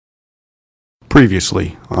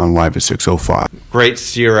Previously on Live at 605. Great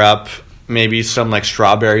syrup, maybe some like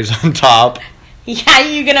strawberries on top. Yeah,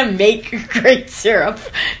 you're gonna make great syrup.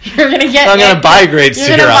 You're gonna get. I'm gonna buy great syrup.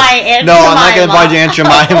 You're gonna buy Aunt No, Jemima. I'm not gonna buy Aunt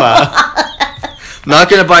Jemima. I'm not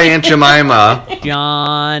gonna buy Aunt Jemima.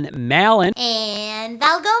 John Mallon And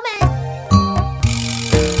Val Gomez.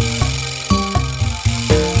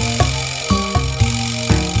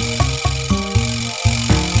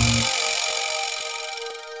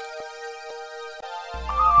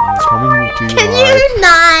 Coming to you Can live. you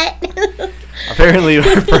not? Apparently,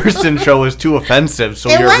 our first intro was too offensive, so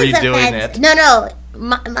you're redoing offensive. it. No.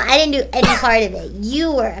 I didn't do any part of it.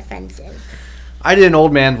 You were offensive. I did an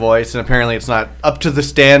old man voice, and apparently it's not up to the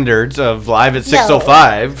standards of Live at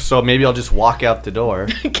 605, so maybe I'll just walk out the door.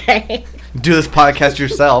 Okay. Do this podcast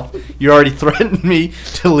yourself. You already threatened me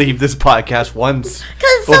to leave this podcast once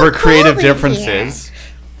It's so over cold creative in differences. here.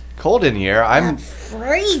 Cold in here. I'm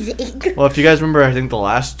freezing. Well, if you guys remember, I think the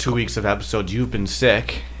last 2 weeks of episodes, you've been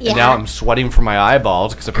sick. Yeah. And now I'm sweating from my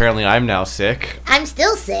eyeballs because apparently I'm now sick. I'm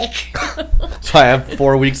still sick. So I have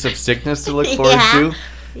 4 weeks of sickness to look forward Yeah.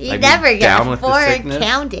 to. You Like, never down get with the forward sickness?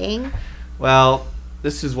 counting. Well,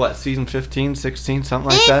 this is what, season 15, 16,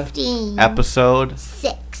 something like that? 15. Episode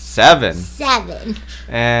 6. 7. 7.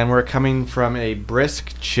 And we're coming from a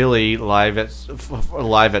brisk, chilly live at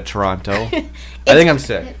Toronto. I think I'm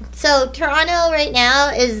sick. So Toronto right now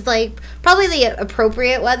is like probably the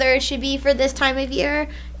appropriate weather it should be for this time of year.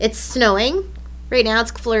 It's snowing. Right now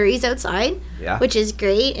it's flurries outside, Yeah. which is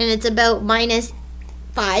great. And it's about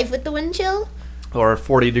 -5 with the wind chill. Or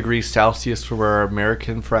 40 degrees Celsius for our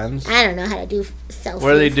American friends. I don't know how to do Celsius.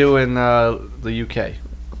 What do they do in the UK?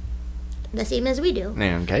 The same as we do.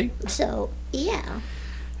 Okay. So, yeah.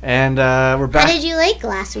 And we're How back. did you like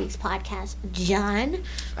last week's podcast, John?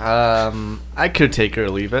 I could take it or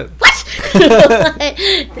leave it. What?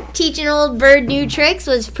 Teaching old bird new tricks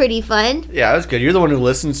was pretty fun. Yeah, it was good. You're the one who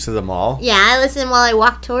listens to them all. Yeah, I listen while I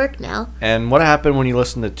walk to work now. And what happened when you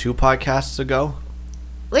listened to 2 podcasts ago?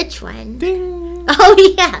 Which one? Ding!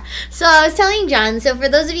 Oh, yeah. So I was telling John, so for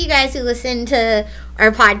those of you guys who listen to our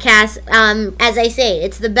podcast, as I say,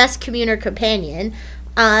 it's the best commuter companion.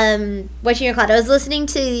 What you call it? I was listening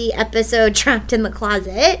to the episode Trapped in the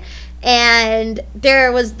Closet, and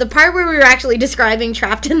there was the part where we were actually describing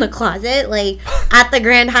Trapped in the Closet, like at the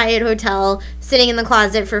Grand Hyatt Hotel, sitting in the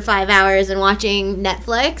closet for 5 hours and watching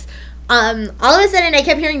Netflix. All of a sudden I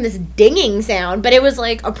kept hearing this dinging sound, but it was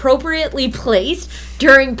like appropriately placed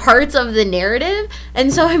during parts of the narrative.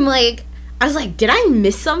 And so I was like, did I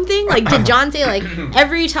miss something? Like, did John say like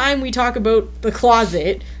every time we talk about the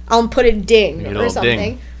closet, I'll put a ding A or little something?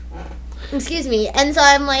 ding. Excuse me. And so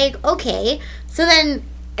I'm like, okay. So then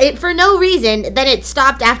for no reason, then it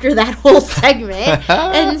stopped after that whole segment.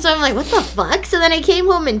 And so I'm like, what the fuck? So then I came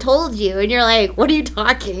home and told you, and you're like, what are you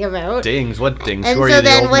talking about? Dings? What dings? And Who are so you, the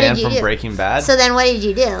then old what man did you from do? Breaking Bad? So then what did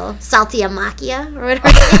you do? Saltiamacchia or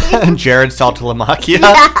whatever? Jared Saltalamacchia?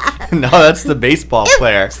 Yeah. No, that's the baseball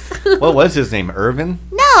player. What was his name? Irvin?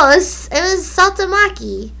 No, it was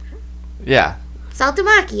Saltamacchi. Yeah.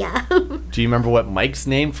 Saltamacchia. Do you remember what Mike's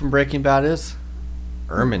name from Breaking Bad is?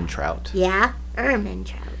 Ermintrout. Yeah,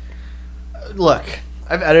 Ermintrout. Look,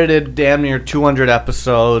 I've edited damn near 200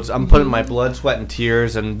 episodes. I'm putting my blood, sweat, and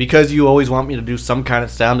tears, and because you always want me to do some kind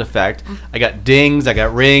of sound effect, I got dings, I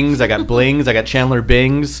got rings, I got blings, I got Chandler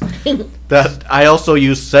Bings. That I also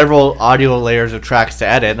use several audio layers of tracks to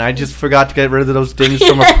edit, and I just forgot to get rid of those dings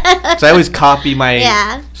from. So I always copy my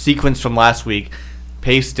Yeah. sequence from last week,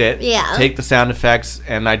 paste it, Yeah. take the sound effects,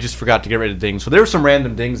 and I just forgot to get rid of dings. So there were some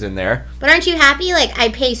random dings in there. But aren't you happy? Like, I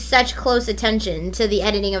pay such close attention to the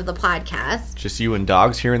editing of the podcast. Just you and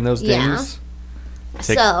dogs hearing those Yeah. dings.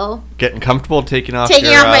 So, Getting comfortable taking off taking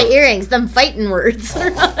your, off my earrings, them fighting words.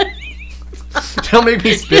 Don't make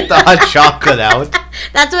me spit the hot chocolate out.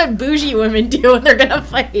 That's what bougie women do when they're gonna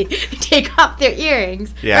fight. Take off their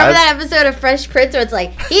earrings. Yeah. Remember that episode of Fresh Prince where it's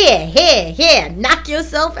like, here, knock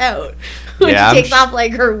yourself out. When Yeah, she I'm takes off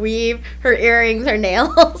like her weave, her earrings, her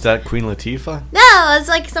nails. Is that Queen Latifah? No, it's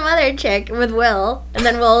like some other chick with Will. And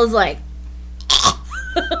then Will is like...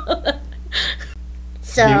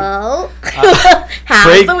 So... how's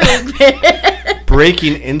break- the week been?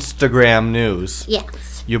 Breaking Instagram news.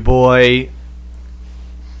 Yes. Your boy,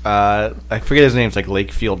 I forget his name, it's like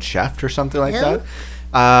Lakefield Chef or something like Who?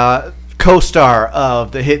 that. Co-star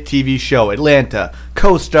of the hit TV show Atlanta.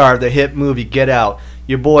 Co-star of the hit movie Get Out.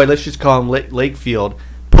 Your boy, let's just call him Lakefield,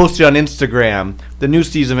 posted on Instagram, the new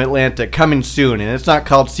season of Atlanta coming soon. And it's not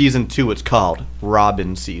called Season 2, it's called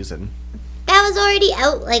Robin Season. That was already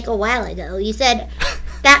out like a while ago. You said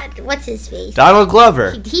What's his face? Donald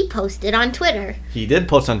Glover. He posted on Twitter. He did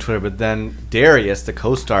post on Twitter, but then Darius, the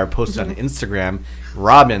co-star, posted on Instagram,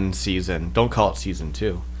 Robin season. Don't call it season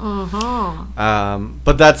 2.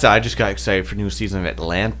 But that's it. I just got excited for new season of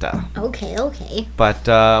Atlanta. Okay.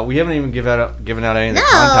 But we haven't even given out any of the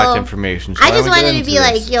contact information. So I just why don't we wanted get to be into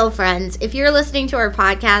like, this? yo, friends, if you're listening to our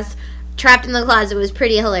podcast, Trapped in the Closet was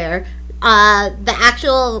pretty hilarious. The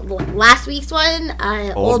actual last week's one,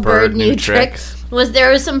 Old Bird, New Tricks,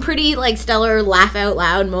 there was some pretty like stellar laugh out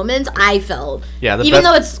loud moments. I felt, even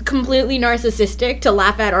though it's completely narcissistic to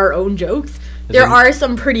laugh at our own jokes, there are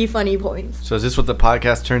some pretty funny points. So is this what the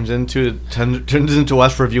podcast turns into? Turns into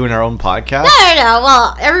us reviewing our own podcast? No.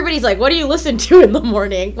 Well, everybody's like, "What do you listen to in the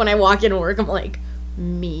morning?" When I walk into work, I'm like,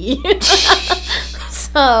 "Me."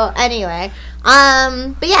 So anyway.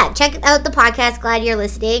 But yeah, check out the podcast. Glad you're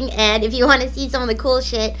listening. And if you want to see some of the cool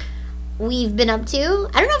shit we've been up to,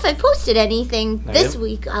 I don't know if I've posted anything this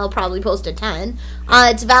week. I'll probably post a ton.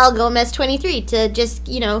 It's Val Gomez 23 to just,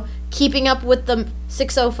 keeping up with the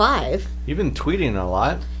 605. You've been tweeting a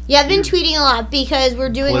lot. Yeah, I've been tweeting a lot because we're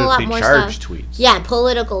doing a lot more charged stuff. tweets. Yeah,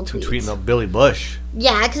 political tweets. Tweeting about Billy Bush.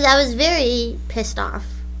 Yeah, because I was very pissed off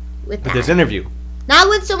with that. With this interview. Not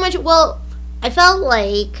with so much. Well, I felt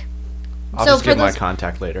like. I'll just give my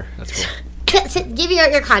contact later. That's cool. Give you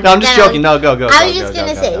your contact. No, I'm just joking. No, go. I was just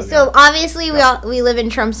gonna say. So obviously we live in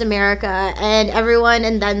Trump's America, and everyone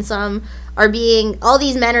and then some all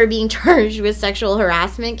these men are being charged with sexual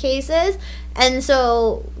harassment cases. And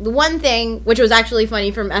so the one thing, which was actually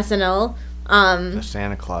funny from SNL, the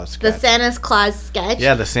Santa Claus sketch. The Santa Claus sketch.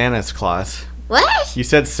 Yeah, the Santa's Claus. What? You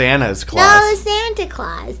said Santa's Claus. No, Santa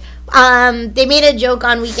Claus. They made a joke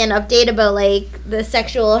on Weekend Update about like the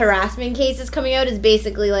sexual harassment cases coming out is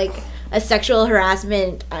basically like a sexual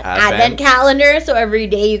harassment advent calendar. So every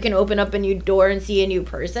day you can open up a new door and see a new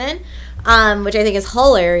person, which I think is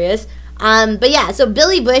hilarious. But yeah, so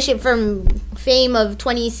Billy Bush from fame of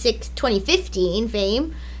 2015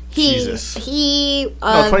 fame.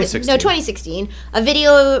 2016. A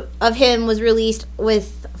video of him was released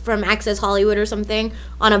from Access Hollywood or something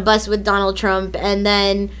on a bus with Donald Trump, and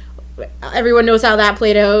then everyone knows how that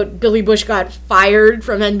played out. Billy Bush got fired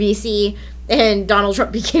from NBC and Donald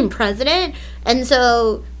Trump became president. And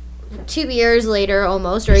so 2 years later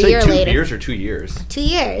almost, or a year later. 2 years or 2 years? 2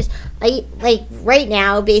 years. Like right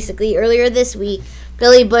now, basically, earlier this week,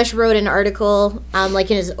 Billy Bush wrote an article, like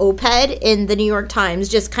in his op-ed in the New York Times,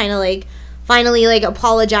 just kind of like finally like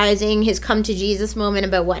apologizing his come to Jesus moment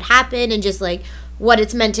about what happened and just like what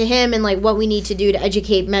it's meant to him and like what we need to do to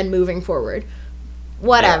educate men moving forward.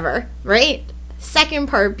 Whatever, right? Second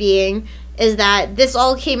part being is that this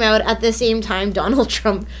all came out at the same time Donald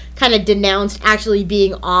Trump kind of denounced actually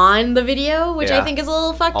being on the video, which I think is a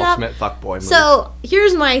little fucked up. Ultimate fuckboy move. So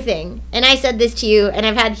here's my thing, and I said this to you, and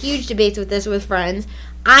I've had huge debates with this with friends.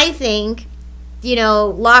 I think,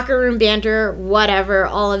 locker room banter, whatever,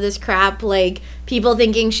 all of this crap, like people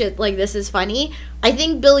thinking shit like this is funny. I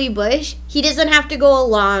think Billy Bush, he doesn't have to go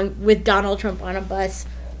along with Donald Trump on a bus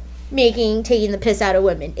taking the piss out of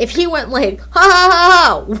women. If he went like, ha ha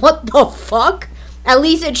ha, what the fuck? At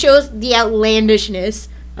least it shows the outlandishness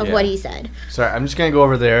of what he said. Sorry, I'm just going to go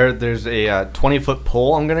over there. There's a 20-foot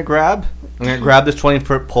pole I'm going to grab. I'm going to grab this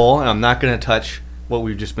 20-foot pole, and I'm not going to touch what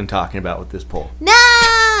we've just been talking about with this pole.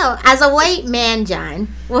 No! As a white man, John,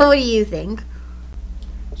 what do you think?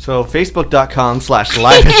 So,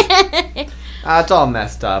 Facebook.com/live. It's all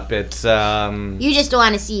messed up. It's, You just don't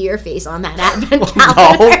want to see your face on that advent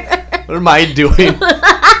calendar. No. What am I doing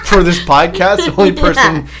for this podcast? The only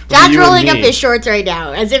person. John's rolling up his shorts right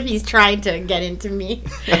now, as if he's trying to get into me.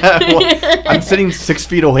 Well, I'm sitting 6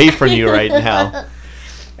 feet away from you right now.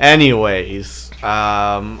 Anyways,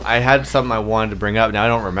 I had something I wanted to bring up. Now I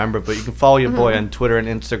don't remember, but you can follow your boy on Twitter and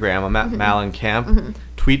Instagram. I'm at Malin Camp.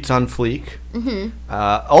 Tweets on fleek.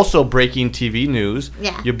 Also, breaking TV news.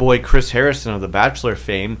 Yeah. Your boy Chris Harrison of The Bachelor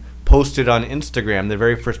fame posted on Instagram the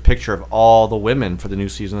very first picture of all the women for the new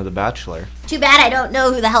season of The Bachelor. Too bad I don't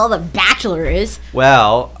know who the hell The Bachelor is.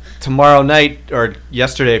 Well, tomorrow night, or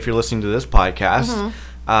yesterday if you're listening to this podcast,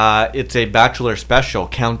 it's a Bachelor special,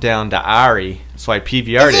 Countdown to Ari. So I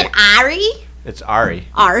PVR'd it. Is it Ari? It's Ari.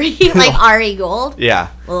 Ari? Like Ari Gold? Yeah.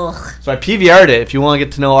 Ugh. So I PVR'd it if you want to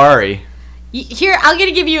get to know Ari. Here, I'm going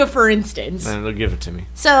to give you a for instance. And they'll give it to me.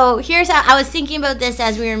 So here's how I was thinking about this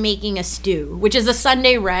as we were making a stew, which is a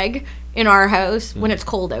Sunday reg in our house when it's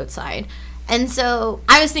cold outside. And so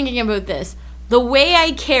I was thinking about this. The way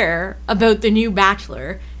I care about the new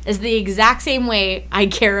Bachelor is the exact same way I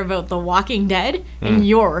care about The Walking Dead and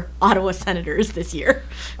your Ottawa Senators this year.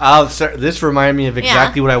 This reminded me of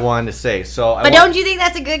exactly what I wanted to say. But don't you think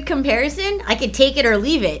that's a good comparison? I could take it or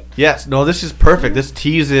leave it. Yes. No, this is perfect. This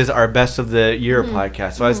teases our Best of the Year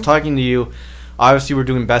podcast. So I was talking to you. Obviously, we're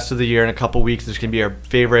doing Best of the Year in a couple weeks. There's going to be our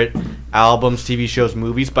favorite albums, TV shows,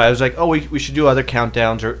 movies. But I was like, we should do other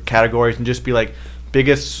countdowns or categories and just be like,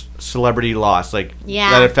 biggest celebrity loss, like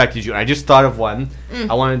that affected you. And I just thought of one.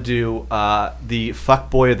 I want to do the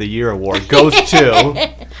Fuckboy of the Year award goes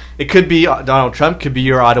to. It could be Donald Trump, could be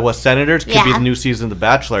your Ottawa Senators, could be the new season of The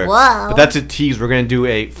Bachelor. Whoa. But that's a tease. We're going to do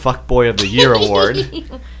a Fuckboy of the Year award.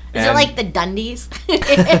 Is it like the Dundies?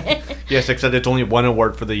 Yes, except it's only one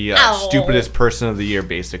award for the stupidest person of the year,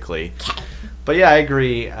 basically. Okay. But yeah, I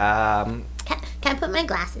agree. Can I put my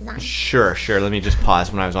glasses on? Sure. Let me just pause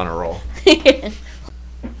when I was on a roll.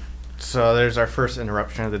 So there's our first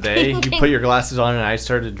interruption of the day. You put your glasses on and I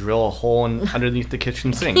started to drill a hole underneath the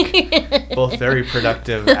kitchen sink. Both very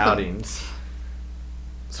productive outings.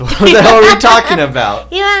 So what the hell are we talking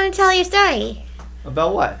about? You want to tell your story?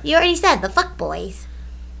 About what? You already said the Fuck Boys.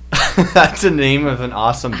 That's the name of an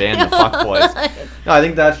awesome band, the Fuck Boys. No, I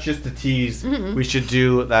think that's just a tease. We should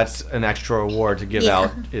do, that's an extra award to give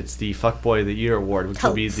out. It's the Fuckboy of the Year award, which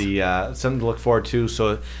will be the something to look forward to.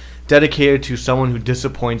 So dedicated to someone who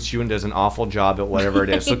disappoints you and does an awful job at whatever it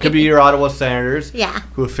is. So it could be your Ottawa Senators,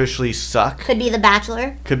 who officially suck. Could be The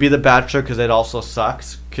Bachelor. Could be The Bachelor because it also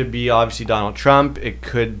sucks. Could be obviously Donald Trump. It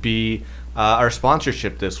could be our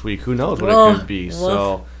sponsorship this week. Who knows what it could be?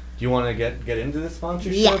 So do you want to get into this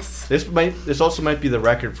sponsorship? Yes. This also might be the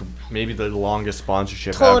record for maybe the longest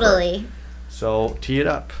sponsorship Totally. ever. So tee it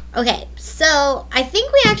up. Okay, so I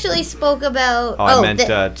think we actually spoke about. I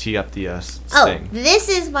meant tee up the thing. This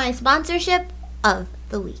is my sponsorship of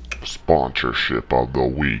the week. Sponsorship of the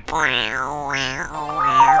week. What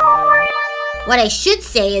I should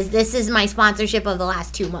say is this is my sponsorship of the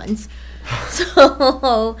last 2 months.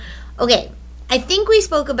 So, okay. I think we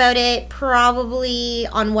spoke about it probably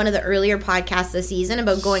on one of the earlier podcasts this season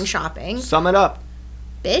about going shopping. Sum it up.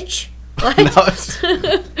 Bitch? What?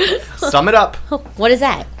 Sum it up. What is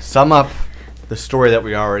that? Sum up the story that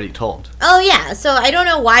we already told. Oh, yeah. So I don't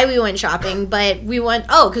know why we went shopping, but we went,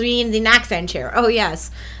 because we needed an accent chair. Oh, yes.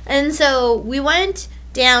 And so we went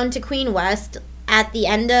down to Queen West at the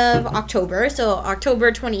end of October, so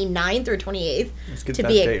October 29th or 28th. Let's get that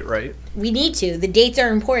date right. We need to. The dates are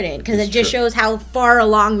important because it just shows how far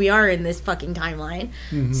along we are in this fucking timeline.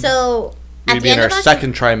 Mm-hmm. So at maybe the end in our of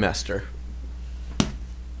second trimester.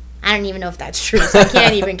 I don't even know if that's true, so I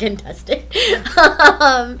can't even contest it.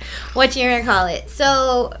 What you gonna call it?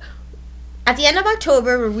 So at the end of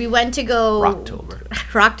October, we went to go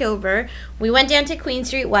Rocktober. We went down to Queen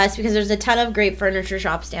Street West because there's a ton of great furniture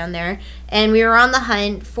shops down there, and we were on the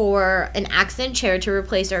hunt for an accent chair to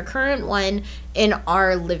replace our current one in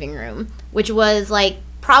our living room, which was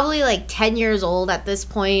probably 10 years old at this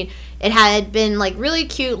point. It had been really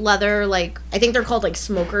cute leather, I think they're called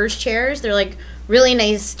smokers chairs. They're really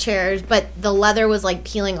nice chairs, but the leather was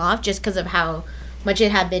peeling off just because of how much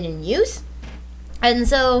it had been in use. And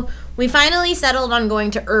so we finally settled on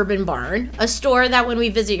going to Urban Barn, a store that when we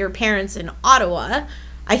visit your parents in Ottawa,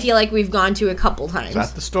 I feel like we've gone to a couple times. Is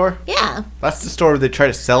that the store? Yeah. That's the store where they try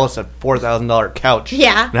to sell us a $4,000 couch.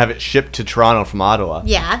 Yeah. And have it shipped to Toronto from Ottawa.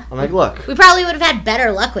 Yeah. I'm like, look. We probably would have had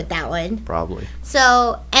better luck with that one. Probably.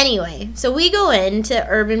 So anyway, we go into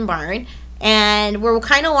Urban Barn, and we're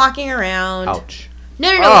kind of walking around. Ouch. No.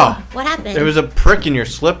 Oh, what happened? There was a prick in your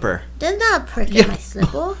slipper. There's not a prick in my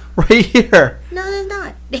slipper. Right here. No, there's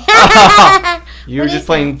not. You were just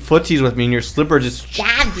playing footsies with me, and your slipper just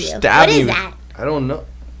stabbed you. What is that? I don't know.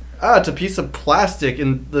 It's a piece of plastic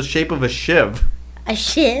in the shape of a shiv. A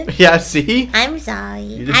shiv? Yeah, see? I'm sorry.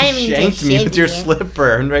 You just shanked me with your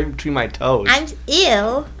slipper and right between my toes.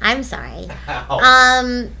 Ew. I'm sorry.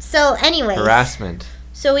 Ow. So anyway. Harassment.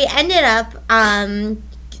 So we ended up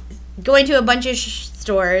going to a bunch of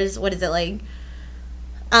stores. What is it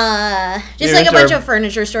just a bunch of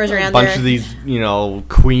furniture stores around there. A bunch of these,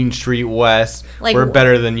 Queen Street West. We're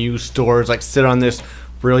better than you stores. Sit on this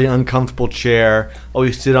really uncomfortable chair. Oh,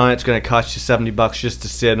 you sit on it, it's going to cost you $70 just to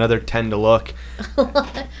sit. Another $10 to look.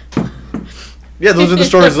 Yeah, those are the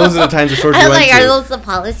stores. Those are the kinds of stores we went to. Are those the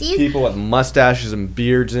policies? People with mustaches and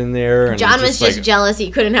beards in there. And John was just jealous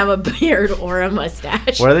he couldn't have a beard or a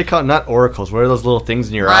mustache. What are they called? Not oracles. What are those little things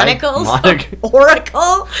in your Monocles? eye?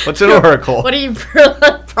 Oracle? What's an oracle? What are you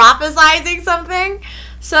prophesizing something?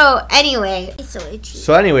 So anyway.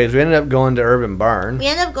 So anyways, we ended up going to Urban Barn.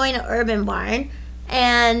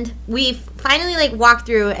 And we finally walk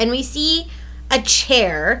through and we see a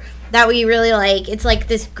chair that we really like. It's like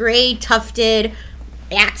this gray tufted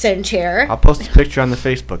accent chair. I'll post a picture on the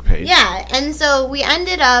Facebook page. Yeah, and so we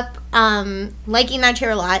ended up liking that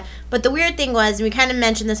chair a lot. But the weird thing was, and we kind of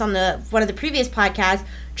mentioned this on one of the previous podcasts,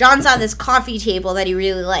 John saw this coffee table that he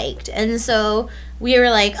really liked. And so we were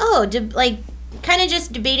like, kind of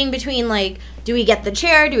just debating between, like, do we get the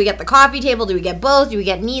chair? Do we get the coffee table? Do we get both? Do we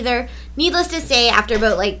get neither? Needless to say, after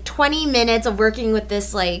about, like, 20 minutes of working with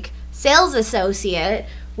this, like, sales associate,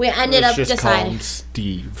 we ended up Let's just call deciding. him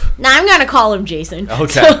Steve. Now I'm gonna call him Jason. Okay.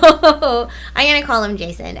 So I'm gonna call him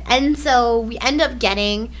Jason. And so we end up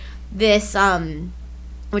getting this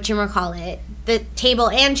the table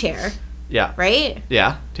and chair, Yeah. right?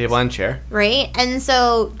 Yeah. Table and chair. Right? And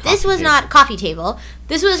so this Coffee was table. not coffee table.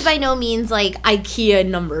 This was by no means like IKEA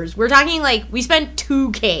numbers. We're talking like we spent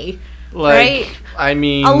 $2K. Like, Right? I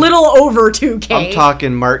mean, A little over 2K. I'm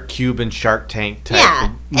talking Mark Cuban Shark Tank type Yeah.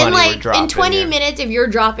 of money And we're like dropping in 20 here. minutes, if you're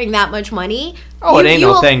dropping that much money, Oh, it ain't no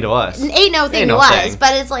will- thing to us. Ain't no thing Ain't to no us, thing.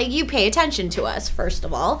 but it's like you pay attention to us first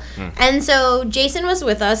of all. Hmm. And so Jason was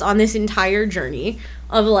with us on this entire journey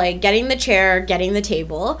of like getting the chair, getting the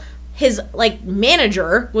table. His like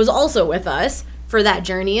manager was also with us for that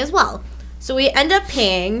journey as well. So we end up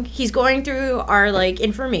paying. He's going through our like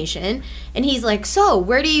information, and he's like, "So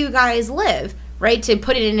where do you guys live?" Right, to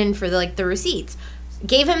put it in for the receipts.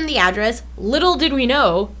 Gave him the address. Little did we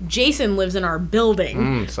know, Jason lives in our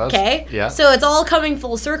building. So that's- Okay? yeah. So it's all coming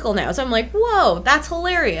full circle now. So I'm like, whoa, that's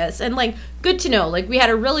hilarious. And like, good to know. Like, we had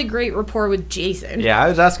a really great rapport with Jason. Yeah, I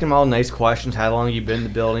was asking him all nice questions. How long you been in the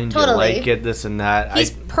building? Do Totally. you like it? This and that. He's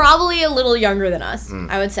probably a little younger than us, Mm.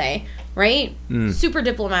 I would say. Right? Super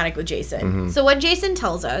diplomatic with Jason. Mm-hmm. So what Jason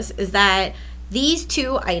tells us is that these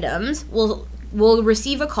two items will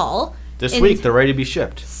receive a call. This in week, they're ready to be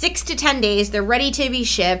shipped. 6 to 10 days. They're ready to be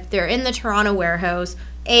shipped. They're in the Toronto warehouse.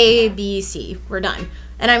 A, B, C. We're done.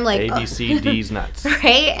 And I'm like, A, B, C, D's nuts.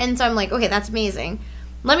 right? And so I'm like, okay, that's amazing.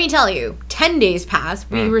 Let me tell you, 10 days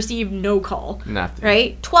passed, we received no call. Nothing.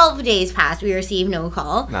 Right? 12 days passed, we received no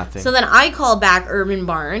call. Nothing. So then I call back Urban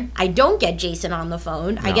Barn. I don't get Jason on the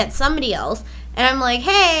phone. I No. get somebody else. And I'm like,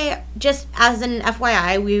 hey, just as an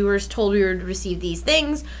FYI, we were told we would receive these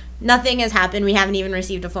things. Nothing has happened. We haven't even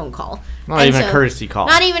received a phone call. Not And even a courtesy call.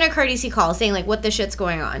 Not even a courtesy call saying, like, what the shit's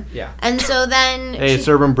going on. Yeah. And so then... Hey, it's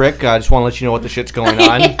Urban Brick. I just want to let you know what the shit's going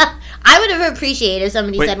on. Yeah. I would have appreciated if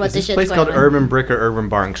somebody Wait, said what is the this shit's place going called on. Urban Brick or Urban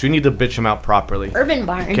Barn? Because we need to bitch them out properly. Urban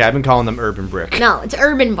Barn. Okay, I've been calling them Urban Brick. No, it's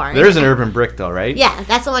Urban Barn. There is an Urban Brick, though, right? Yeah,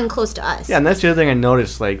 that's the one close to us. Yeah, and that's the other thing I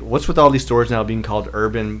noticed. Like, what's with all these stores now being called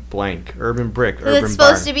Urban Blank, Urban Brick, So Urban it's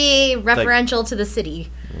supposed Barn? to be referential to the city,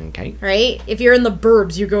 Okay. right? If you're in the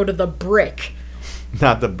burbs, you go to the Brick,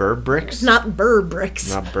 Not the Burr Bricks? not Burr Bricks.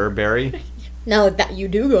 Not Burberry? No, that you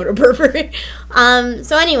do go to Burberry.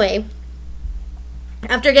 So anyway,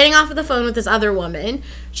 after getting off of the phone with this other woman,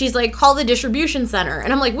 she's like, call the distribution center.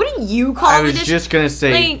 And I'm like, wouldn't you call I the was distribution just going to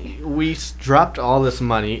say, like- we dropped all this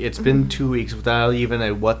money. It's been 2 weeks without even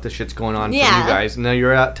a what the shit's going on Yeah. from you guys. And now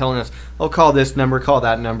you're out telling us, oh, call this number, call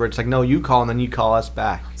that number. It's like, no, you call and then you call us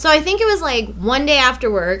back. So I think it was like one day after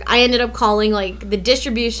work, I ended up calling like the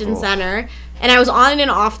distribution center, and I was on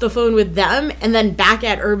and off the phone with them, and then back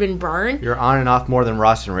at Urban Barn You're on and off more than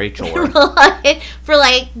Ross and Rachel were. for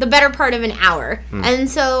like the better part of an hour. And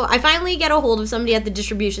so I finally get a hold of somebody at the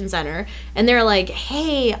distribution center, and they're like,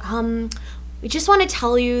 hey, we just want to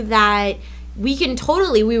tell you that we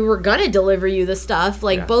were gonna deliver you the stuff,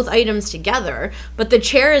 like Yeah. both items together, but the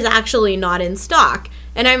chair is actually not in stock.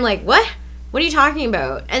 And I'm like, what? What are you talking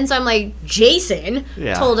about? And so I'm like, Jason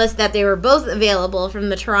Yeah. told us that they were both available from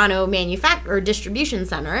the Toronto distribution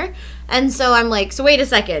center. And so I'm like, so wait a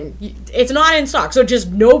second, it's not in stock. So just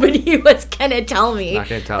nobody was gonna tell me Not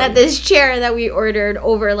gonna tell that you. this chair that we ordered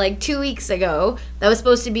over like 2 weeks ago, that was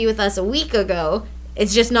supposed to be with us a week ago,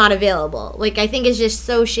 it's just not available. Like, I think it's just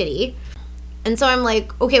so shitty. And so I'm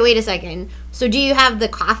like, okay, wait a second. So do you have the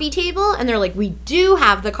coffee table? And they're like, we do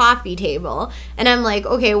have the coffee table. And I'm like,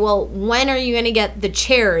 okay, well, when are you going to get the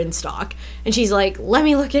chair in stock? And she's like, let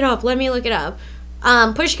me look it up.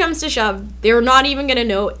 Push comes to shove, they're not even going to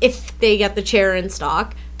know if they get the chair in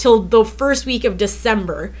stock till the first week of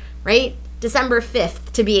December, right? December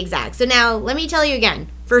 5th to be exact. So now, let me tell you again,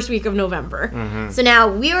 first week of November. So now,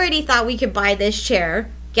 we already thought we could buy this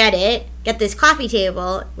chair, get this coffee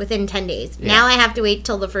table within 10 days. Now I have to wait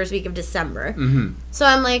till the first week of December. So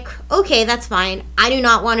I'm like, okay, that's fine. I do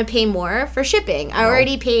not want to pay more for shipping. I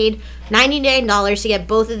already paid $99 to get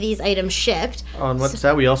both of these items shipped. Oh, and what's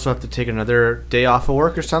that? We also have to take another day off of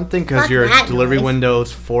work or something because Fuck your that delivery noise.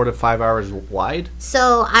 window's 4 to 5 hours wide.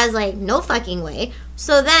 So I was like, no fucking way.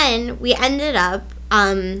 So then we ended up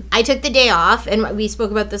I took the day off, and we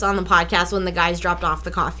spoke about this on the podcast when the guys dropped off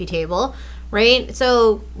the coffee table, right?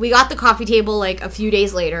 So we got the coffee table like a few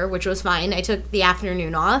days later, which was fine. I took the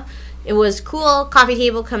afternoon off. It was cool. Coffee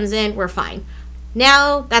table comes in. We're fine.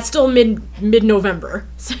 Now that's still mid-November.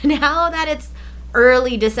 So now that it's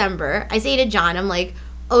early December, I say to John, I'm like,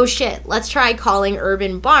 oh shit, let's try calling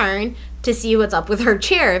Urban Barn to see what's up with her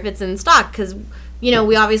chair, if it's in stock, because, you know,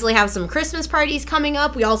 we obviously have some Christmas parties coming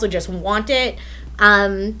up. We also just want it.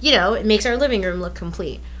 You know, it makes our living room look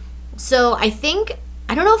complete. So I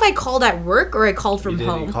don't know if I called at work or I called from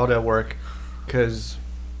home. You called at work because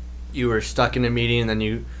you were stuck in a meeting, and then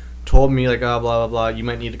you told me, like, oh, blah, blah, blah, you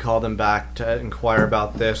might need to call them back to inquire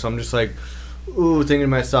about this. So I'm just like, ooh, thinking to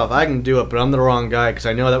myself, I can do it, but I'm the wrong guy because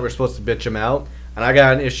I know that we're supposed to bitch him out. And I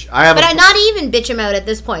got an issue. But I'm not even bitch him out at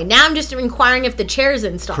this point. Now I'm just inquiring if the chair's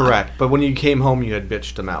in stock. Correct. But when you came home, you had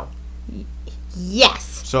bitched him out.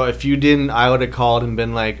 Yes. So if you didn't, I would have called and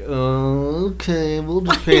been like, oh, okay, we'll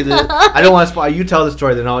just pay this. I don't want to spoil. You tell the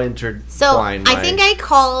story, then I'll intertwine. So I think I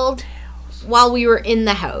called while we were in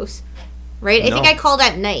the house, right? I think I called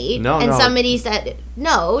at night. And somebody said,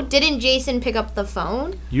 no, didn't Jason pick up the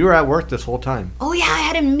phone? You were at work this whole time. Oh, yeah, I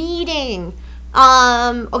had a meeting.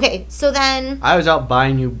 Okay, so then I was out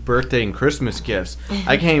buying you birthday and Christmas gifts.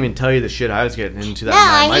 I can't even tell you the shit I was getting into that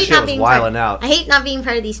night. My shit was wilding out. I hate not being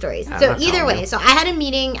part of these stories. So either way, so I had a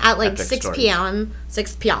meeting at like Epic 6 stories. p.m.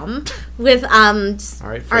 with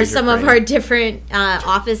some of our different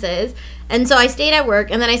offices. And so I stayed at work,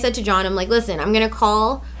 and then I said to John, I'm like, listen, I'm gonna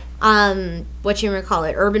call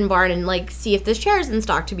Urban Barn, and like see if this chair is in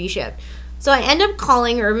stock to be shipped. So I end up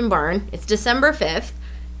calling Urban Barn. It's December 5th.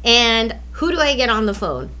 And who do I get on the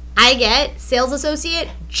phone? I get sales associate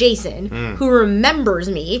Jason, who remembers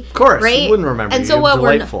me. Of course, right? He wouldn't remember and you. So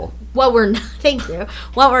Delightful. Thank you.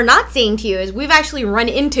 What we're not saying to you is we've actually run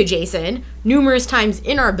into Jason numerous times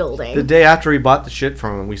in our building. The day after we bought the shit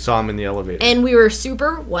from him, we saw him in the elevator. And we were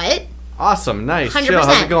super what? Awesome, nice, 100%. chill.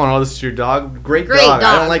 How's it going? Oh, this is your dog. Great dog.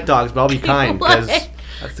 I don't like dogs, but I'll be kind because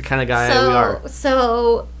that's the kind of guy we are.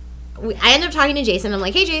 So I end up talking to Jason. I'm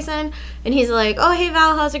like, hey, Jason. And he's like, oh, hey,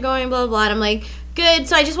 Val, how's it going? Blah, blah, blah. And I'm like, good.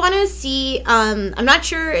 So I just want to see, I'm not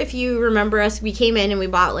sure if you remember us. We came in and we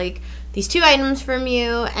bought, like, these 2 items from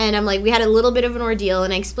you. And I'm like, we had a little bit of an ordeal.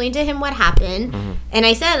 And I explained to him what happened. Mm-hmm. And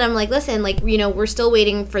I said, I'm like, listen, like, you know, we're still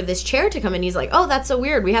waiting for this chair to come in. He's like, oh, that's so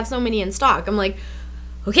weird. We have so many in stock. I'm like,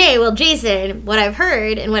 okay, well, Jason, what I've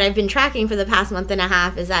heard and what I've been tracking for the past month and a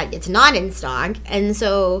half is that it's not in stock. And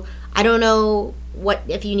so I don't know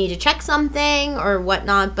if you need to check something or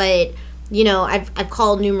whatnot, but you know, I've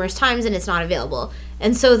called numerous times and it's not available.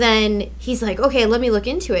 And so then he's like, okay, let me look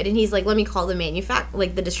into it. And he's like, let me call the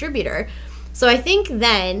the distributor. So I think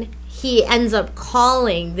then he ends up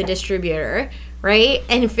calling the distributor, right?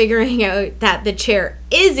 And figuring out that the chair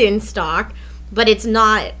is in stock, but it's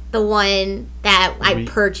not the one that I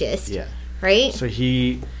purchased. Yeah. Right? So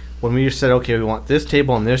when we said, okay, we want this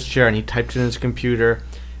table and this chair, and he typed it in his computer,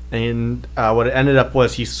 and what it ended up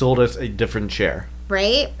was he sold us a different chair.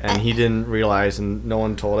 Right? And he didn't realize, and no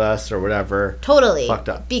one told us or whatever. Totally. Fucked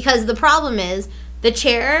up. Because the problem is, the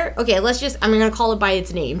chair, okay, I'm going to call it by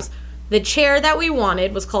its names. The chair that we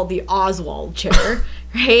wanted was called the Oswald chair,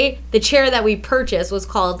 right? The chair that we purchased was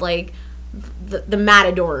called, like, the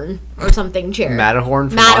Matador or something chair. Matterhorn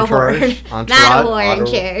from Entourage? Matterhorn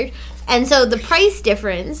chair. And so the price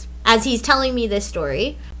difference, as he's telling me this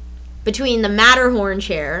story, between the Matterhorn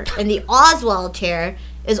chair and the Oswald chair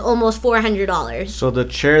is almost $400. So the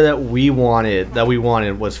chair that we wanted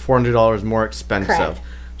was $400 more expensive. Correct.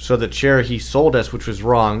 So the chair he sold us, which was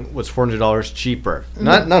wrong, was $400 cheaper.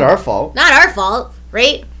 Mm-hmm. Not our fault. Not our fault,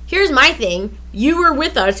 right? Here's my thing. You were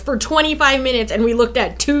with us for 25 minutes and we looked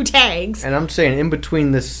at 2 tags. And I'm saying in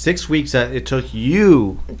between the 6 weeks that it took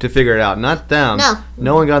you to figure it out, not them.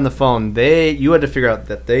 No one got on the phone. You had to figure out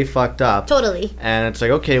that they fucked up. Totally. And it's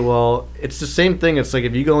like, okay, well, it's the same thing. It's like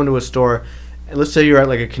if you go into a store, let's say you're at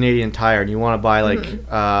like a Canadian Tire and you want to buy like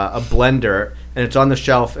a blender and it's on the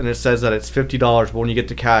shelf and it says that it's $50, but when you get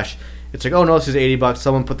to cash, it's like, oh no, this is $80.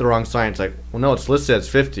 Someone put the wrong sign. It's like, well, no, it's listed as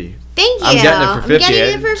 $50. Thank you. I'm getting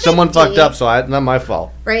it for $50. Someone fucked up, so it's not my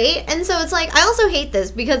fault. Right? And so it's like, I also hate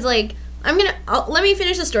this because, like, let me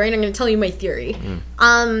finish the story and I'm going to tell you my theory.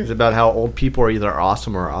 It's about how old people are either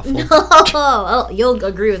awesome or awful. No, you'll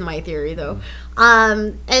agree with my theory, though.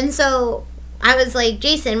 And so I was like,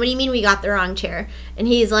 Jason, what do you mean we got the wrong chair? And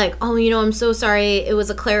he's like, oh, you know, I'm so sorry. It was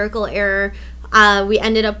a clerical error. We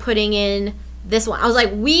ended up putting in this one. I was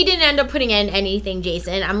like, we didn't end up putting in anything,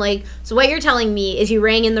 Jason. I'm like, so what you're telling me is you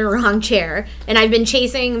rang in the wrong chair, and I've been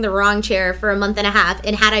chasing the wrong chair for a month and a half,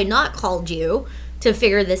 and had I not called you, to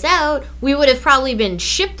figure this out, we would have probably been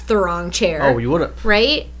shipped the wrong chair. Oh, you would have.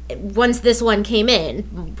 Right? Once this one came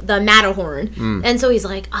in, the Matterhorn. And so he's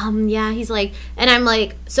like, yeah, he's like, and I'm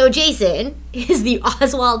like, so Jason, is the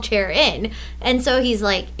Oswald chair in? And so he's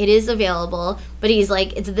like, it is available, but he's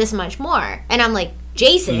like, it's this much more. And I'm like,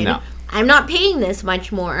 Jason, No. I'm not paying this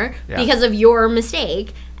much more Yeah. because of your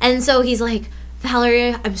mistake. And so he's like,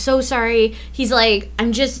 Valerie, I'm so sorry. He's like,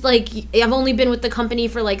 I'm just like, I've only been with the company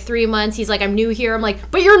for like 3 months. He's like, I'm new here. I'm like,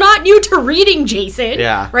 but you're not new to reading, Jason.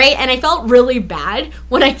 Yeah. Right? And I felt really bad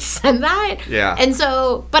when I said that. Yeah. And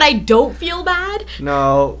so, but I don't feel bad.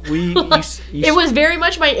 No, It was very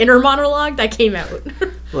much my inner monologue that came out.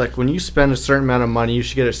 Look, when you spend a certain amount of money, you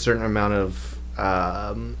should get a certain amount of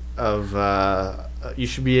you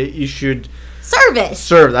should Service.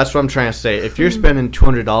 serve. That's what I'm trying to say. If you're spending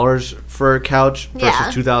 $200 for a couch versus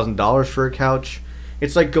Yeah. $2,000 for a couch,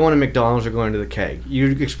 it's like going to McDonald's or going to the Keg.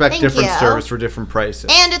 You expect Thank different you. service for different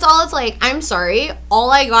prices. And it's like, I'm sorry,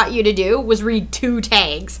 all I got you to do was read 2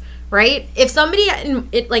 tags, right? If somebody,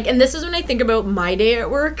 and this is when I think about my day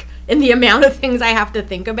at work and the amount of things I have to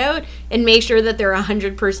think about and make sure that they're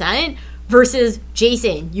 100% versus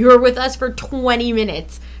Jason, you were with us for 20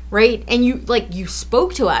 minutes. Right? And you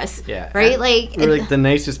spoke to us. Yeah. Right? and Like, we're like the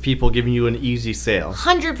nicest people giving you an easy sale.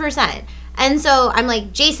 100%. And so I'm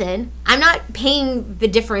like, Jason, I'm not paying the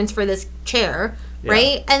difference for this chair, Yeah.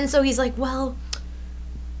 right? And so he's like, well,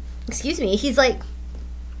 excuse me. He's like,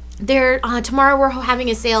 tomorrow we're having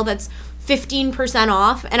a sale that's 15%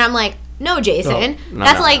 off. And I'm like, no, Jason, No,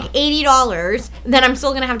 that's no, like no. $80. Then I'm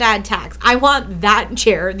still going to have to add tax. I want that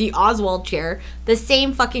chair, the Oswald chair, the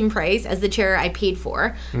same fucking price as the chair I paid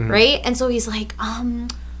for, Mm-hmm. right? And so he's like,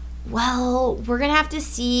 well, we're going to have to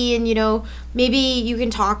see, and, maybe you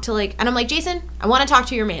can talk to, and I'm like, Jason, I want to talk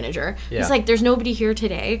to your manager. Yeah. He's like, there's nobody here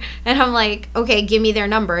today. And I'm like, okay, give me their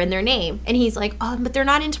number and their name. And he's like, but they're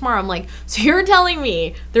not in tomorrow. I'm like, so you're telling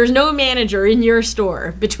me there's no manager in your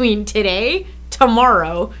store between today,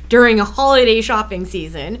 tomorrow, during a holiday shopping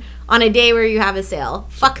season, on a day where you have a sale?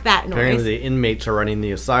 Fuck that noise. Apparently, the inmates are running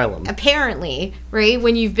the asylum. Apparently, right?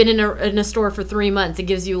 When you've been in a store for 3 months, it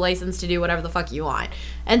gives you license to do whatever the fuck you want.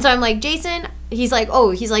 And so I'm like, Jason, he's like,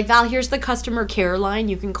 Val, here's the customer care line.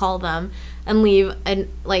 You can call them and leave a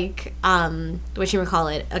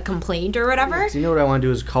complaint or whatever. So you know what I want to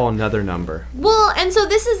do is call another number. Well, and so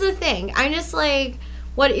this is the thing. I'm just like,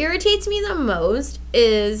 what irritates me the most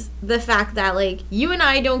is the fact that, you and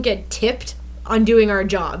I don't get tipped on doing our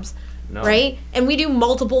jobs. No. Right? And we do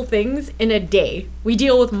multiple things in a day. We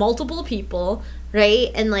deal with multiple people, right?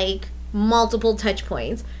 And, multiple touch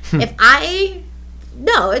points.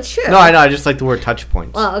 No, it's true. No, I know. I just like the word touch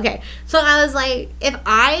points. Well, okay. So I was like, if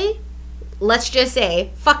I, let's just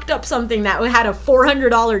say, fucked up something that had a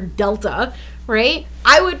 $400 delta, right?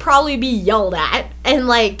 I would probably be yelled at and,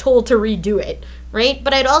 told to redo it, right?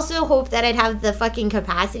 But I'd also hope that I'd have the fucking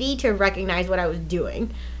capacity to recognize what I was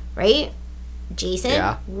doing, right? Jason,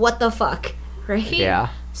 Yeah. what the fuck, right? Yeah.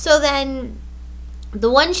 So then, the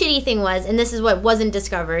one shitty thing was, and this is what wasn't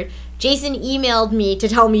discovered, Jason emailed me to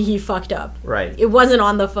tell me he fucked up. Right. It wasn't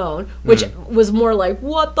on the phone, which was more like,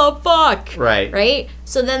 what the fuck? Right. Right?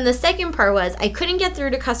 So then the second part was, I couldn't get through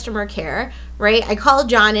to customer care, right? I called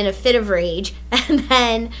John in a fit of rage, and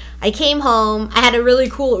then I came home. I had a really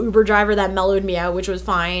cool Uber driver that mellowed me out, which was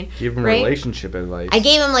fine. Give him right? relationship advice. I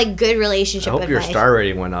gave him, good relationship I hope advice. your star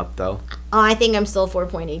rating went up, though. Oh, I think I'm still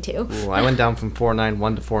 4.82. Ooh, I went down from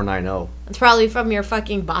 491 to 490. It's probably from your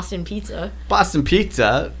fucking Boston pizza. Boston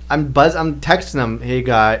Pizza. I'm texting them. Hey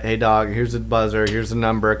dog. Here's the buzzer. Here's the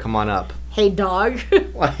number. Come on up. Hey, dog.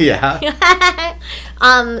 Well, yeah.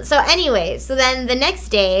 So anyway, so then the next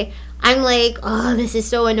day, I'm like, oh, this is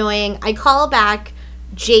so annoying. I call back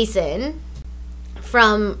Jason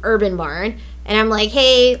from Urban Barn, and I'm like,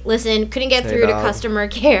 hey, listen, couldn't get through to dog. customer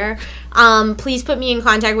care. Please put me in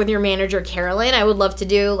contact with your manager, Carolyn. I would love to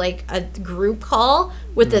do, a group call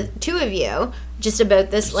with the two of you just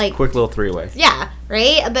about this, Quick little three-way. yeah,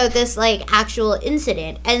 right? About this, actual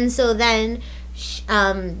incident. And so then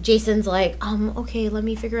Jason's like, okay, let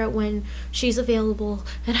me figure out when she's available.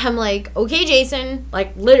 And I'm like, okay, Jason.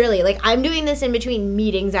 Literally, I'm doing this in between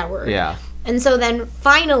meetings at work. Yeah. And so then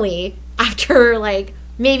finally, after,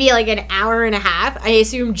 maybe an hour and a half, I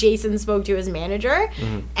assume Jason spoke to his manager.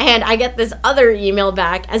 And I get this other email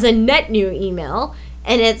back as a net new email.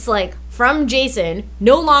 And it's, from Jason.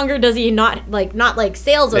 No longer does he not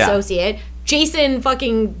sales Yeah. associate. Jason,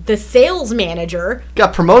 fucking the sales manager,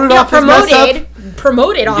 Got promoted got off this mess up?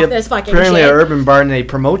 promoted off Yeah, this fucking apparently shit. at Urban Barn, they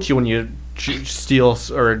promote you when you steal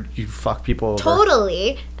or you fuck people over.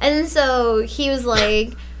 Totally. And so he was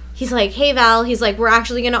like, he's like, hey Val, he's like, we're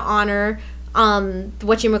actually gonna honor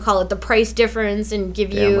the price difference and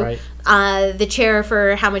give Damn you right. the chair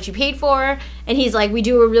for how much you paid for. And he's like, we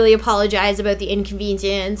do really apologize about the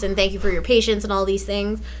inconvenience and thank you for your patience and all these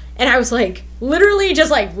things. And I was like, literally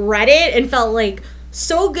just like read it and felt like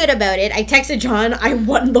so good about it. I texted John, I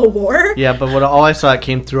won the war. Yeah, but all I saw that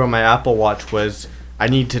came through on my Apple Watch was I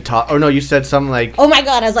need to talk. Oh no, you said something like, Oh my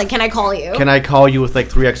God, I was like, can I call you? can I call you with like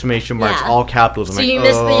 3 exclamation marks, Yeah. all capitals. I'm So like, you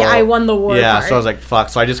missed the I won the war Yeah, part. so I was like, fuck.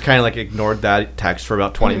 So I just kind of like ignored that text for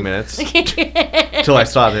about 20 minutes until I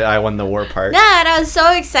saw the I won the war part. Yeah, and I was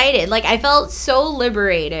so excited. Like, I felt so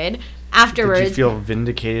liberated afterwards. Did you feel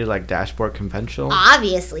vindicated like Dashboard Conventional?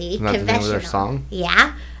 Obviously, Isn't that the name of confessional. their song?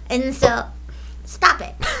 Yeah, and so stop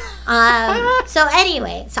it. So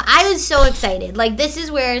anyway, so I was so excited. Like, this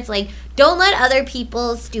is where it's like, don't let other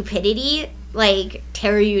people's stupidity like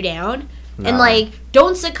tear you down, and Nah. like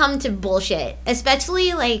don't succumb to bullshit.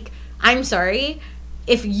 Especially like, I'm sorry,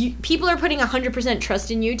 if people are putting 100%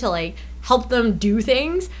 trust in you to like help them do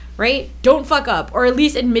things, right? Don't fuck up, or at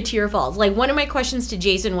least admit to your faults. Like, one of my questions to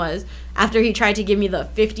Jason was, after he tried to give me the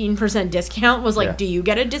 15% discount, was like, Yeah. do you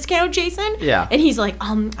get a discount, Jason? Yeah. And he's like,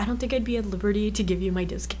 I don't think I'd be at liberty to give you my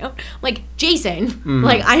discount. Like, Jason, Mm-hmm.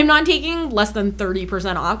 like, I'm not taking less than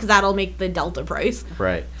 30% off because that'll make the Delta price.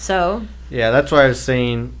 Right. So, Yeah, that's why I was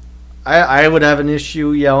saying I would have an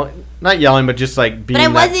issue not yelling, but just like being I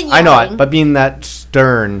that, wasn't I know yelling. it, but being that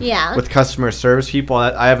stern Yeah. with customer service people,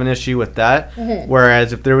 I have an issue with that.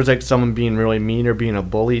 Whereas if there was like someone being really mean or being a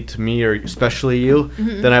bully to me or especially you,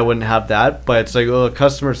 then I wouldn't have that. But it's like,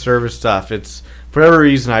 customer service stuff, it's for whatever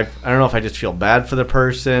reason, I don't know if I just feel bad for the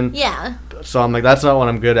person. yeah. So I'm like, that's not what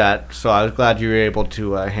I'm good at. So I was glad you were able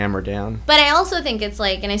to hammer down. but I also think it's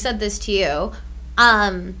like, and I said this to you,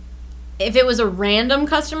 if it was a random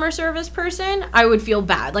customer service person, I would feel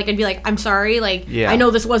bad. Like, I'd be like, I'm sorry. Like, Yeah. I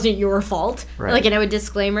know this wasn't your fault. Right. Like, and I would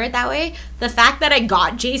disclaimer it that way. The fact that I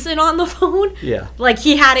got Jason on the phone, Yeah. like,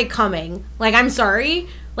 he had it coming. Like, I'm sorry.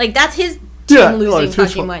 Like, that's his Yeah, team no, losing it's his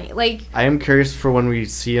fucking fault. money. Like, I am curious for when we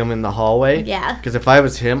see him in the hallway. Yeah. Because if I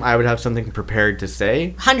was him, I would have something prepared to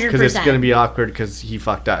say. 100%. Because it's going to be awkward because he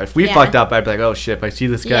fucked up. If we Yeah. fucked up, I'd be like, oh shit, if I see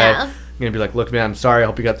this guy, Yeah. I'm going to be like, look, man, I'm sorry. I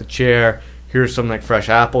hope you got the chair. Here's some like fresh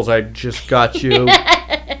apples I just got you.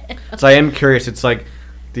 So I am curious. It's like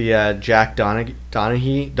the Jack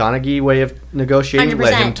Donaghy way of negotiating.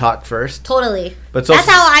 Let him 100%. talk first. Totally. But that's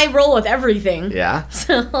how I roll with everything. Yeah.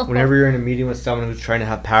 So, Whenever you're in a meeting with someone who's trying to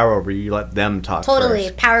have power over you, you let them talk Totally.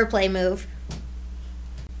 first. Power play move.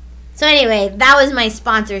 So anyway, that was my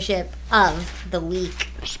sponsorship of the week.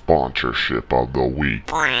 Sponsorship of the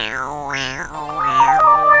week. or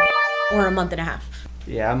a month and a half.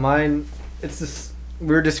 Yeah, mine. It's this. We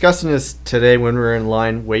were discussing this today when we were in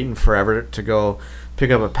line waiting forever to go pick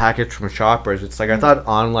up a package from Shoppers. It's like I thought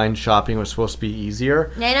online shopping was supposed to be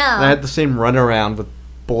easier. I know. And I had the same runaround with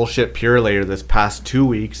bullshit Pure Later this past 2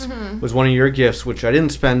 weeks. Was one of your gifts, which I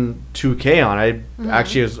didn't spend $2K on.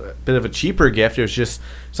 Actually, it was a bit of a cheaper gift. It was just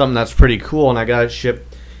something that's pretty cool, and I got it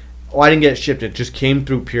shipped. Oh, I didn't get it shipped. It just came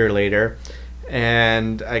through Pure Later.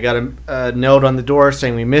 And I got a note on the door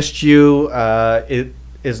saying we missed you. It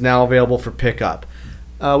is now available for pickup.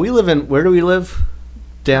 We live in, where do we live?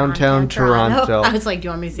 Downtown Toronto. I was like, do you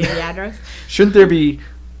want me to see the address? Shouldn't there be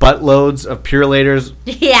buttloads of Pure Laters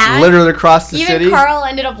Yeah. littered across the Even city? Carl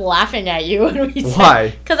ended up laughing at you when we said, Why?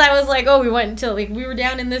 Because I was like, oh, we went to, like, we were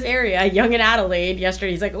down in this area, Young and Adelaide,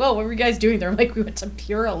 yesterday. He's like, well, what were you guys doing there? I'm like, we went to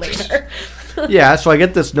Pure later. Yeah, so I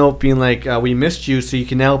get this note being like, we missed you, so you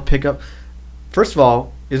can now pick up. First of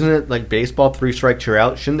all, isn't it like baseball, 3 strikes, you're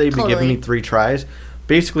out? Shouldn't they be giving me 3 tries?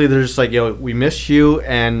 Basically, they're just like, we missed you,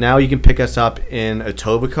 and now you can pick us up in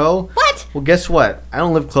Etobicoke. What? Well, guess what? I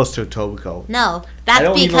don't live close to Etobicoke. No, I that's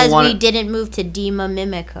don't even because wanna- we didn't move to Dima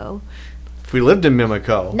Mimico. If we lived in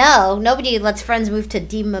Mimico, No, nobody lets friends move to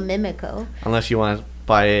Dima Mimico unless you want to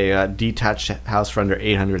buy a detached house for under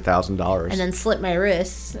 $800,000. and then slit my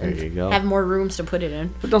wrists and There you go. have more rooms to put it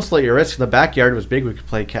in. But don't slit your wrist. The backyard was big. We could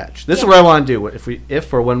play catch. This is what I want to do.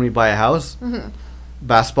 If or when we buy a house,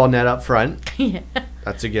 basketball net up front. Yeah.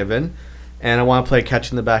 That's a given. And I want to play catch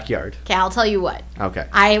in the backyard. Okay, I'll tell you what. Okay.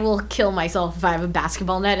 I will kill myself if I have a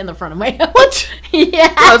basketball net in the front of my house. What?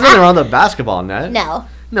 Yeah. There's nothing wrong with a basketball net. No.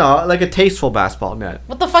 No, like a tasteful basketball net.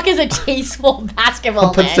 What the fuck is a tasteful basketball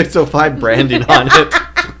I'll put net? 605 branding on it.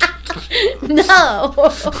 No.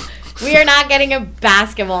 We are not getting a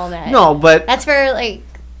basketball net. No, but That's for, like,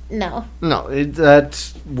 no. no,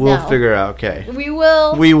 we'll No. figure out. Okay. We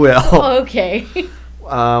will. We will. Okay.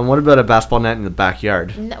 What about a basketball net in the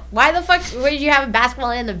backyard? No. Why the fuck would you have a basketball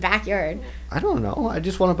net in the backyard? I don't know. I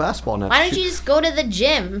just want a basketball net. Why don't you just go to the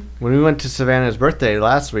gym? When we went to Savannah's birthday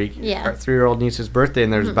last week, Yeah. our 3-year-old niece's birthday,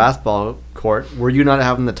 and there's a basketball court, were you not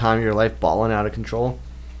having the time of your life balling out of control?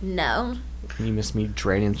 No. You missed me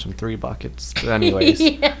draining some 3 buckets. But anyways.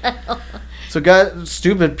 Yeah. So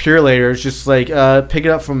stupid Pure Later is just like, pick it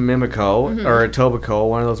up from Mimico or Etobicoke,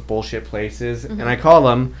 one of those bullshit places. And I call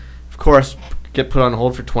them, of course, get put on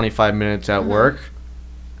hold for 25 minutes at work.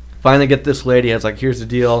 Finally get this lady. I was like, here's the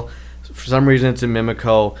deal. For some reason, it's in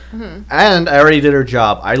Mimico. And I already did her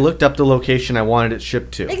job. I looked up the location I wanted it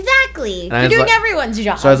shipped to. Exactly. And I You're was doing like- everyone's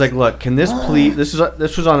job. So I was like, look, can this please,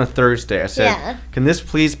 this was on a Thursday. I said, Yeah. can this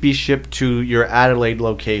please be shipped to your Adelaide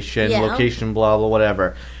location, Yeah. location blah, blah,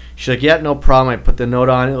 whatever. She's like, yeah, no problem. I put the note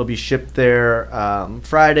on it. It'll be shipped there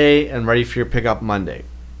Friday and ready for your pickup Monday.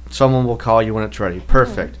 Someone will call you when it's ready.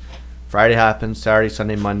 Perfect. Friday happens, Saturday,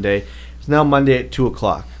 Sunday, Monday. It's now Monday at 2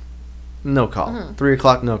 o'clock. No call. 3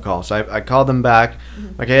 o'clock, no call. So I called them back.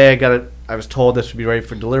 Like, hey, I was told this would be ready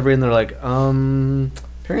for delivery. And they're like,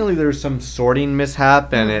 apparently there's some sorting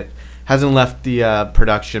mishap and it hasn't left the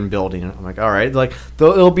production building. I'm like, all right. Like,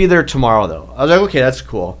 it'll be there tomorrow, though. I was like, okay, that's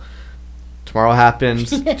cool. Tomorrow happens.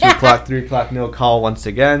 2 o'clock, 3 o'clock, no call once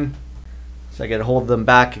again. So I get a hold of them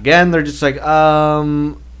back again. They're just like,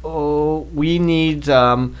 we need,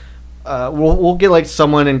 we'll get like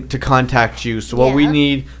someone to contact you. So what we Yeah.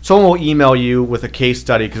 need, someone will email you with a case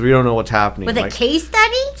study because we don't know what's happening. With like, a case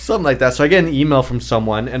study? something like that. So I get an email from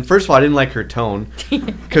someone, and first of all, I didn't like her tone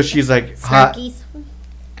because she's like, hi. Snarkies.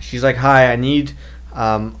 She's like, hi, I need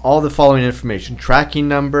all the following information: tracking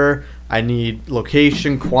number, I need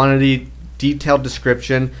location, quantity, detailed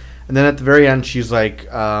description. And then at the very end, she's like,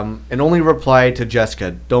 and only reply to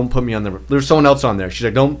Jessica. Don't put me on the... There's someone else on there. She's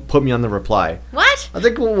like, don't put me on the reply. What? I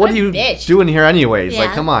think, well, what What are a you bitch. doing here anyways? Like,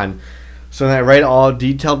 Yeah. come on. So then I write all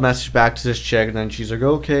detailed message back to this chick, and then she's like,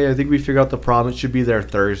 okay, I think we figured out the problem. It should be there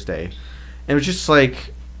Thursday. And it was just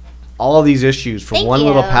like all these issues for Thank one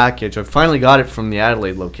little you. package. I finally got it from the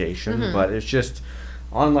Adelaide location, but it's just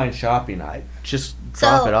online shopping. I just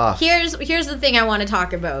drop it off. Here's the thing I want to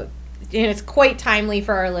talk about, and it's quite timely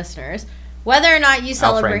for our listeners. Whether or not you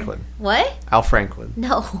celebrate Franklin. what? Al Franklin.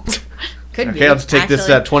 No, could be. Okay, let's take this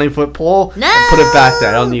actually. 20-foot pole No. and put it back there.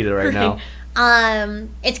 I don't need it right now.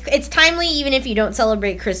 It's timely even if you don't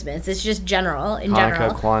celebrate Christmas. It's just general in Hanukkah,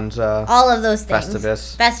 general. Kwanzaa. All of those things.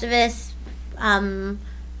 Festivus.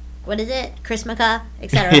 What is it? Christmaka,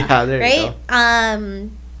 etc. Yeah, there you right?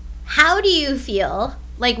 How do you feel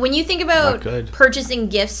like when you think about Not good. purchasing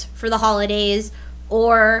gifts for the holidays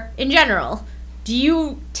or in general? Do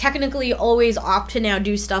you technically always opt to now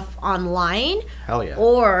do stuff online, Hell yeah.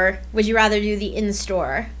 or would you rather do the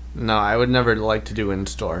in-store? No, I would never like to do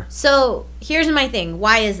in-store. So here's my thing.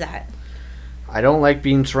 Why is that? I don't like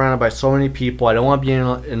being surrounded by so many people. I don't want to be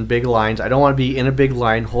in big lines. I don't want to be in a big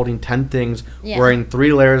line holding 10 things, Yeah. wearing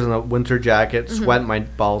 3 layers in a winter jacket, sweating my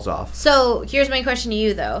balls off. So here's my question to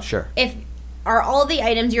you, though. Sure. If are all the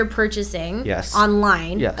items you're purchasing Yes.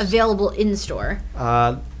 online Yes. available in store?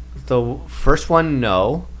 The first one,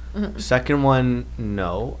 no. Second one,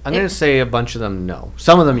 no. I'm going to say a bunch of them, no.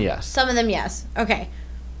 Some of them, yes. Some of them, yes. Okay.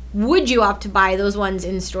 Would you opt to buy those ones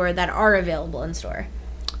in store that are available in store?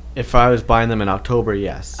 If I was buying them in October,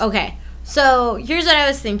 yes. Okay. So here's what I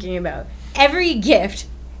was thinking about. Every gift,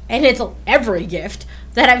 and it's every gift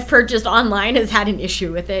that I've purchased online has had an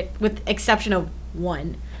issue with it, with exception of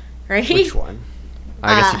one. Right? Which one?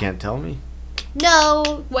 I guess you can't tell me.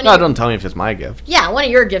 No. No, don't tell me if it's my gift. Yeah, one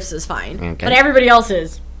of your gifts is fine. Okay. But everybody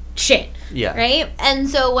else's shit. Yeah. Right? And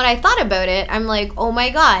so when I thought about it, I'm like, oh my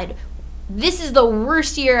God, this is the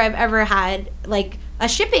worst year I've ever had, like, a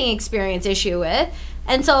shipping experience issue with.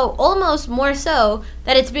 And so almost more so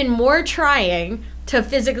that it's been more trying to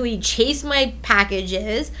physically chase my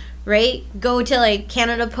packages, right? Go to like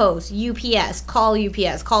Canada Post, UPS, call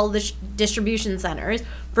the distribution centers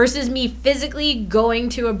versus me physically going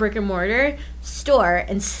to a brick and mortar store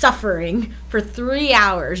and suffering for 3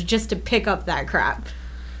 hours just to pick up that crap.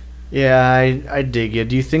 Yeah, I dig it.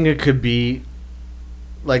 Do you think it could be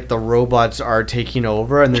like the robots are taking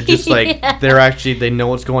over and they're just like, Yeah. they know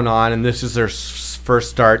what's going on and this is their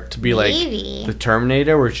first start to be Maybe. like the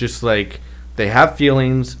Terminator, where it's just like they have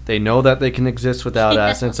feelings, they know that they can exist without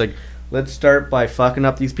us, and it's like, let's start by fucking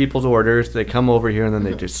up these people's orders. They come over here and then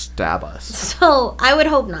they just stab us. So I would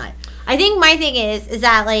hope not. I think my thing is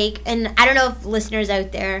that like, and I don't know if listeners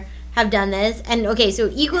out there have done this. And okay, so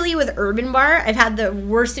equally with Urban Bar, I've had the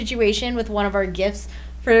worst situation with one of our gifts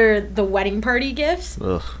for the wedding party gifts.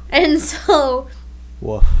 Ugh. And so,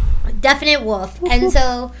 Woof. definite wolf. And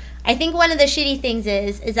so I think one of the shitty things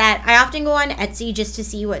is that I often go on Etsy just to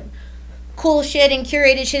see what cool shit and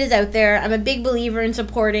curated shit is out there. I'm a big believer in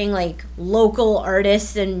supporting like local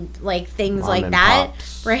artists and like things Mom like and that.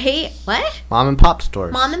 pops. Right? What? Mom and pop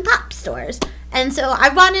stores. Mom and pop stores. And so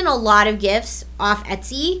I've bought in a lot of gifts off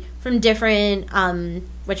Etsy from different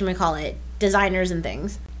whatchamacallit, designers and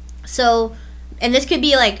things. So, and this could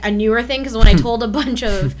be like a newer thing, because when I told a bunch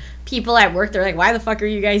of people at work, they're like, why the fuck are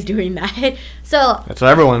you guys doing that? So That's what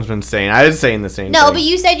everyone's been saying. I was saying the same no, thing. but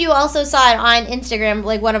you said you also saw it on Instagram,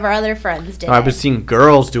 like one of our other friends did. No, I've been it. seeing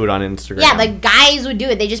girls do it on Instagram. Yeah, but guys would do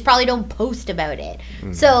it. They just probably don't post about it.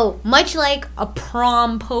 So much like a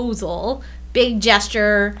promposal, big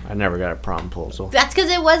gesture. I never got a proposal. That's because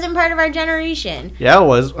it wasn't part of our generation. Yeah, it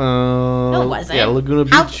was. No, it wasn't. Yeah, Laguna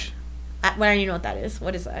How- Beach. Why don't you know what that is?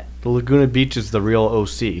 What is that? The Laguna Beach is the real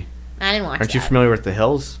OC. I didn't watch Aren't that. you familiar with The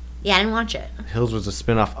Hills? Yeah, I didn't watch it. Hills was a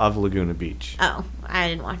spin-off of Laguna Beach. Oh, I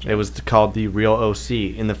didn't watch it. It was called The Real OC.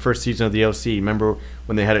 In the first season of The OC, remember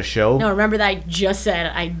when they had a show? No, remember that I just said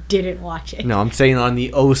I didn't watch it. No, I'm saying on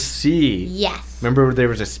The OC. Yes. Remember there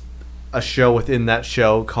was a show within that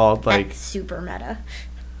show called, like... That's super meta.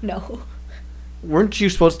 No. Weren't you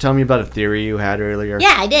supposed to tell me about a theory you had earlier?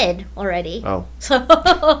 Yeah, I did already. Oh.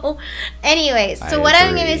 So, anyways, so I what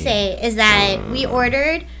I'm agree. going to say is that we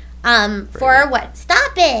ordered for our what?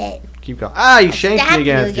 Stop it! Keep going. Ah, you shanked Stabbed me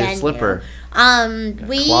again you with your again, slipper. claws in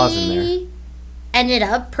We ended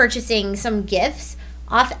up purchasing some gifts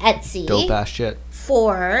off Etsy Dope ass shit.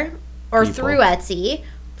 for or People. through Etsy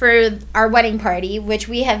for our wedding party, which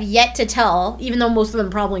we have yet to tell, even though most of them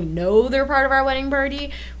probably know they're part of our wedding party.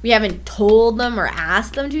 We haven't told them or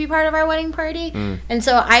asked them to be part of our wedding party. And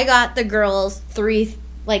so I got the girls 3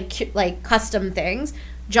 like custom things.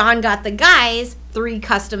 John got the guys 3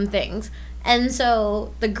 custom things. And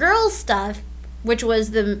so the girls stuff, which was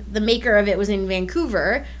the maker of it was in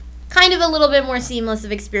Vancouver, kind of a little bit more seamless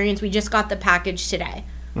of experience. We just got the package today.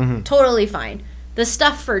 Totally fine. The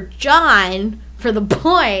stuff for John, for the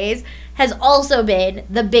boys, has also been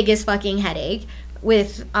the biggest fucking headache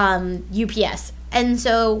with UPS. And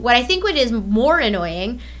so what I think what is more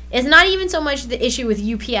annoying is not even so much the issue with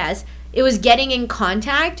UPS, it was getting in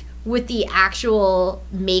contact with the actual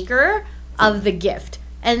maker of the gift.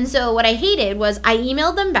 And so what I hated was I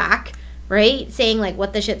emailed them back, right, saying like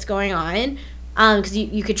what the shit's going on, because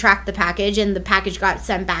you could track the package, and the package got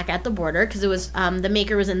sent back at the border because it was the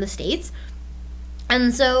maker was in the States.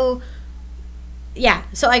 And so yeah,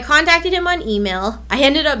 so I contacted him on email. I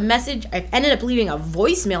ended up leaving a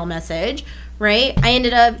voicemail message, right? I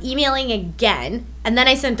ended up emailing again, and then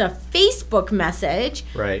I sent a Facebook message,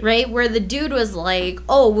 right, where the dude was like,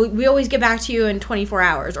 oh, we always get back to you in 24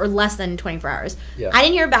 hours or less than 24 hours. Yeah. I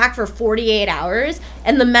didn't hear back for 48 hours,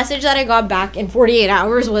 and the message that I got back in 48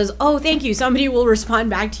 hours was, oh, thank you, somebody will respond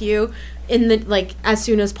back to you in the like as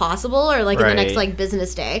soon as possible, or like in the next like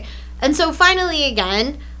business day. And so finally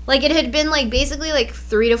again, like it had been like basically like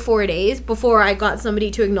 3 to 4 days before I got somebody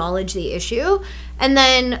to acknowledge the issue. And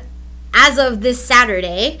then as of this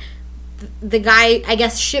Saturday, the guy, I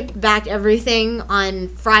guess, shipped back everything on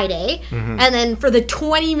Friday. And then for the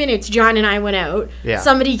 20 minutes John and I went out,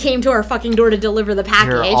 somebody came to our fucking door to deliver the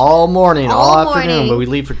package. Here all morning, all afternoon, morning. but we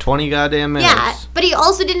leave for 20 goddamn minutes. Yeah, but he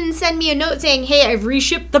also didn't send me a note saying, hey, I've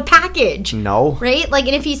reshipped the package. No. Right? Like,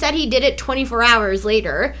 and if he said he did it 24 hours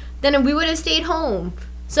later, then we would have stayed home.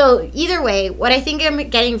 So either way, what I think I'm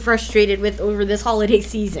getting frustrated with over this holiday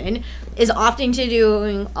season is opting to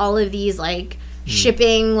doing all of these like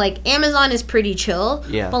shipping. Like Amazon is pretty chill,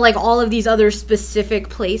 but like all of these other specific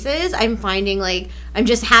places, I'm finding like I'm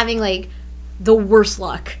just having like the worst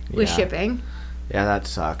luck with shipping. Yeah, that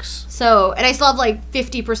sucks. So, and I still have like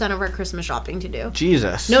 50% of our Christmas shopping to do.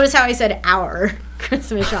 Jesus. Notice how I said our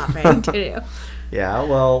Christmas shopping to do. Yeah,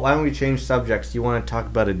 well, why don't we change subjects? Do you want to talk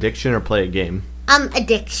about addiction or play a game?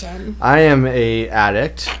 Addiction. I am a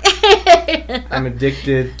addict. I'm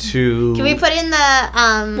addicted to... Can we put in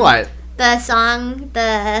the, What? The song,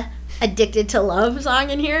 the Addicted to Love song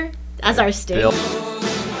in here? As our sting. Bill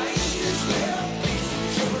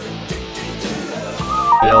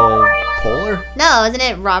Polar? No, isn't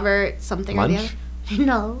it Robert something or the Munch? other?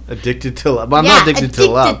 No. Addicted to love. But I'm not addicted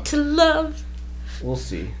to love. Addicted to love. We'll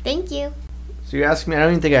see. Thank you. So you're asking me, I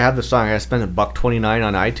don't even think I have the song. I gotta spend $1.29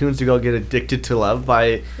 on iTunes to go get Addicted to Love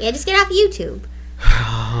by... Yeah, just get off YouTube.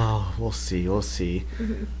 Oh, we'll see.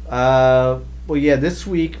 Well, yeah, this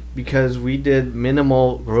week, because we did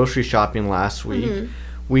minimal grocery shopping last week,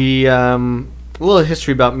 we, a little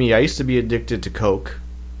history about me. I used to be addicted to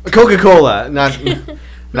Coca-Cola, not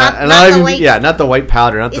Not the white- not the white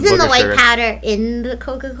powder, not the Isn't the booger white sugar. powder in the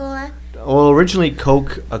Coca-Cola? Well, originally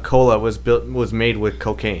Coca-Cola was made with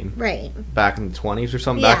cocaine Right. back in the 20s or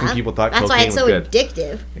something. Back when people thought That's cocaine why it's was so good.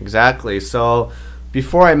 addictive. Exactly. So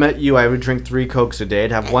before I met you, I would drink 3 Cokes a day.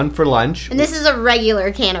 I'd have one for lunch. And this is a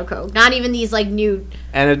regular can of Coke, not even these like new.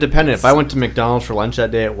 And it depended. If I went to McDonald's for lunch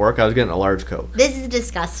that day at work, I was getting a large Coke. This is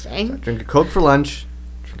disgusting. Drink a Coke for lunch,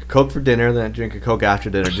 drink a Coke for dinner, then I drink a Coke after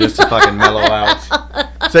dinner just to fucking mellow out.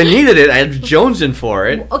 So I needed it. I had jonesing for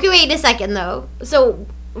it. Okay, wait a second though. So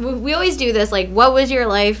we always do this. Like, what was your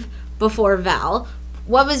life before Val?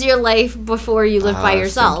 What was your life before you lived by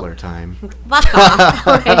yourself? Simpler time. Fuck off,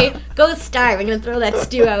 right? Go starve. I'm gonna throw that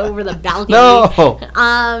stew out over the balcony.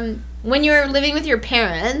 No. When you were living with your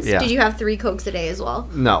parents, Yeah. did you have 3 Cokes a day as well?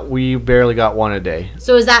 No, we barely got one a day.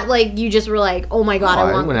 So is that like you just were like, oh my god, I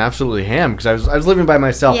I want went absolutely ham because I was living by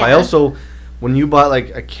myself. I Yeah. also, when you bought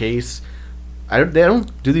like a case, they don't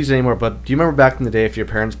do these anymore. But do you remember back in the day if your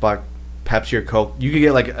parents bought Pepsi or Coke, you could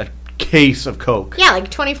get like a case of Coke. Yeah, like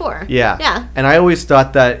 24. Yeah. Yeah. And I always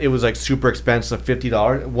thought that it was like super expensive,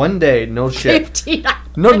 $50. One day, no shit. 50.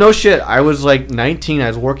 No shit. I was like 19. I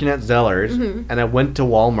was working at Zellers, Mm-hmm. and I went to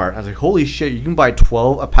Walmart. I was like, holy shit! You can buy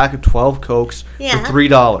a pack of 12 Cokes Yeah. for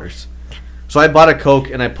 $3. So I bought a Coke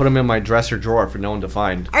and I put them in my dresser drawer for no one to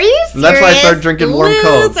find. Are you serious? And that's why I started drinking warm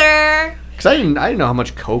Coke. Loser. Because I didn't know how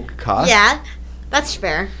much Coke cost. Yeah, that's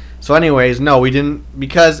fair. So anyways, no, we didn't,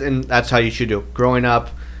 and that's how you should do it. Growing up,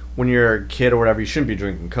 when you're a kid or whatever, you shouldn't be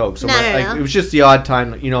drinking Coke. So No. it was just the odd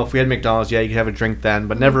time, if we had McDonald's, yeah, you could have a drink then,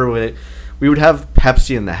 but never really. We would have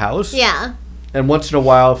Pepsi in the house. Yeah. And once in a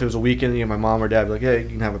while, if it was a weekend, my mom or dad would be like, hey, you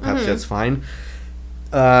can have a Pepsi, that's fine.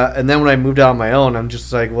 And then when I moved out on my own, I'm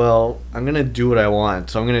just like, well, I'm going to do what I want.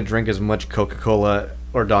 So I'm going to drink as much Coca-Cola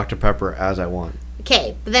or Dr. Pepper as I want.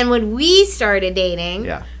 Okay, but then when we started dating,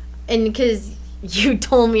 Yeah. and because you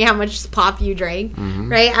told me how much pop you drank,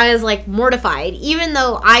 right? I was like mortified, even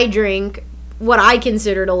though I drink what I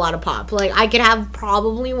considered a lot of pop. Like I could have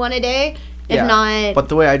probably one a day, if Yeah. not. But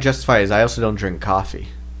the way I justify it is I also don't drink coffee.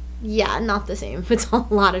 Yeah, not the same. It's a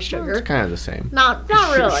lot of sugar. It's kind of the same. Not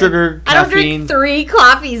really. Sugar, I don't caffeine. drink 3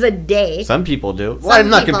 coffees a day. Some people do. Well, Some I'm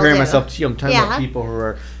not people comparing do. myself to you. I'm talking Yeah. about people who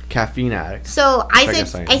are caffeine addicts. So I guess I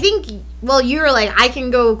said, am. I think. Well, you were like, I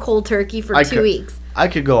can go cold turkey for I 2 could- weeks. I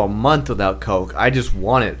could go a month without Coke. I just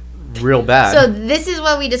want it real bad. So this is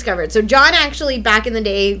what we discovered. So John actually back in the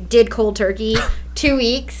day did cold turkey 2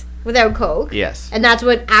 weeks without Coke. Yes. And that's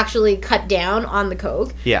what actually cut down on the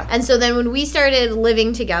Coke. Yeah. And so then when we started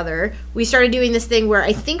living together, we started doing this thing where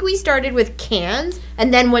I think we started with cans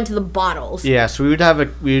and then went to the bottles. Yeah, so we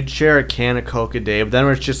would share a can of Coke a day, but then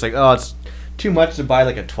it's just like, oh, it's too much to buy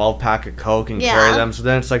like a 12-pack of Coke and Yeah. carry them. So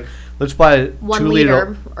then it's like, let's buy 1 2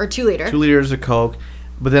 liter or 2 liter. 2 liters of Coke.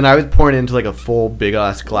 But then I would pour it into like a full big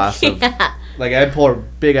ass glass of, Yeah. like I'd pour a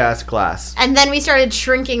big ass glass. And then we started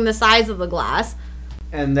shrinking the size of the glass.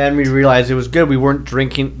 And then we realized it was good. We weren't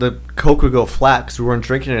drinking, the Coke would go flat because we weren't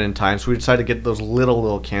drinking it in time. So we decided to get those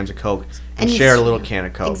little cans of Coke and share a little can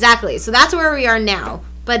of Coke. Exactly. So that's where we are now.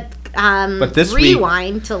 But this week-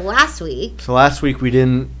 rewind to last week. So last week we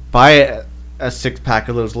didn't buy a 6-pack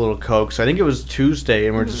of those little Cokes. I think it was Tuesday,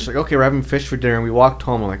 and we're just like, okay, we're having fish for dinner. And we walked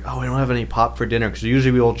home. I'm like, oh, we don't have any pop for dinner because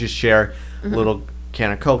usually we will just share a little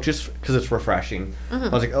can of Coke just because it's refreshing. I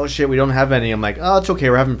was like, oh shit, we don't have any. I'm like, oh, it's okay,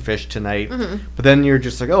 we're having fish tonight. But then you're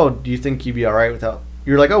just like, oh, do you think you'd be all right without?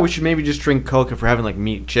 You're like, oh, we should maybe just drink Coke if we're having like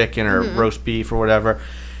meat, chicken, or roast beef or whatever.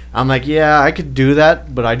 I'm like, yeah, I could do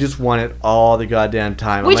that, but I just want it all the goddamn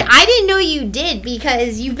time. Which I'm, like, I didn't know you did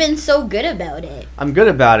because you've been so good about it. I'm good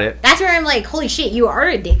about it. That's where I'm like, holy shit, you are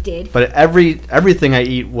addicted. But everything I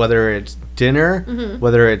eat, whether it's dinner,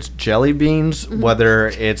 whether it's jelly beans, whether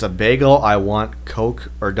it's a bagel, I want Coke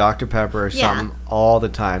or Dr. Pepper or Yeah. something all the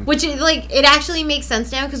time. Which is like, it actually makes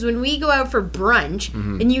sense now because when we go out for brunch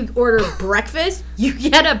and you order breakfast, you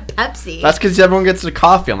get a Pepsi. That's because everyone gets a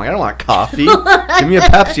coffee. I'm like, I don't want coffee. Give me a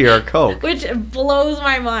Pepsi or a Coke. which blows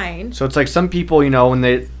my mind. So it's like some people, when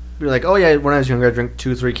they're like, oh yeah, when I was younger, I drank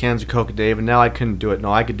 2-3 cans of Coke a day, but now I couldn't do it.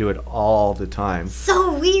 No, I could do it all the time.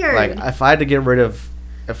 So weird. Like, if I had to get rid of,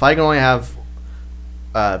 if I can only have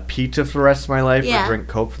pizza for the rest of my life Yeah. or drink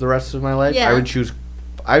Coke for the rest of my life, Yeah. I would choose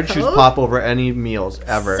Coke? pop over any meals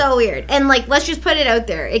ever. So weird. And like, let's just put it out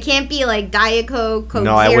there. It can't be like Diet Coke, Coke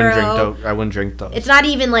no, Zero. I wouldn't drink those. It's not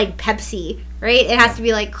even like Pepsi, right? It has to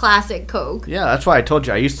be like classic Coke. Yeah, that's why I told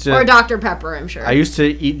you I used to. Or Dr. Pepper, I'm sure. I used to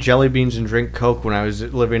eat jelly beans and drink Coke when I was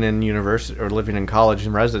living in university or living in college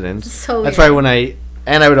in residence. So that's weird. why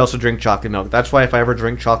I would also drink chocolate milk. That's why if I ever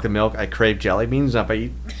drink chocolate milk, I crave jelly beans. And if I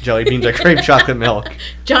eat jelly beans, I crave chocolate milk.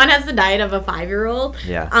 John has the diet of a 5-year-old.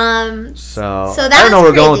 Yeah. So So that I don't know was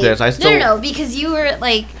where we're going with crazy. this. I still No, because you were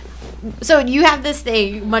like, So you have this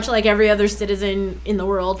thing, much like every other citizen in the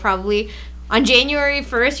world, probably. On January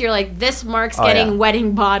 1st, you're like, this marks getting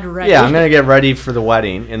wedding bod ready. Yeah, I'm going to get ready for the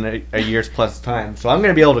wedding in a year's plus time. So I'm going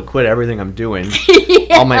to be able to quit everything I'm doing.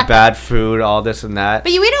 All my bad food, all this and that.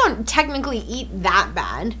 But we don't technically eat that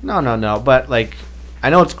bad. No. But, like, I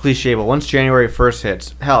know it's cliche, but once January 1st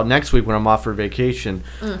hits, hell, next week when I'm off for vacation,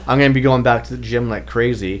 I'm going to be going back to the gym like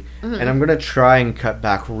crazy. And I'm going to try and cut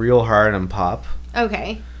back real hard on pop.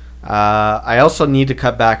 Okay. I also need to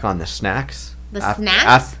cut back on the snacks.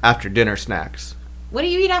 Snacks? After dinner snacks. What do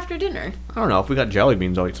you eat after dinner? I don't know. If we got jelly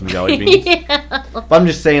beans, I'll eat some jelly beans. But I'm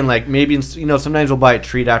just saying, like, maybe, sometimes we'll buy a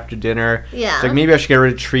treat after dinner. Yeah. It's like, maybe I should get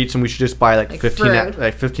rid of treats and we should just buy, like 15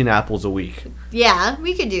 fruit. 15 apples a week. Yeah,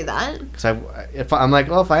 we could do that. Because if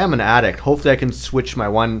I am an addict, hopefully I can switch my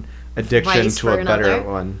one addiction Vice to for a better another.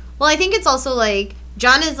 one. Well, I think it's also, like,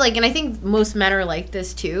 John is, like, and I think most men are like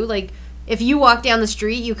this, too. Like, if you walk down the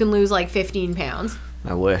street, you can lose, like, 15 pounds.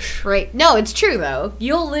 I wish. Right. No, it's true, though.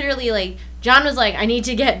 You'll literally, like, John was like, I need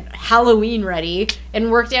to get Halloween ready, and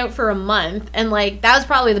worked out for a month. And, like, that was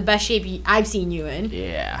probably the best shape I've seen you in.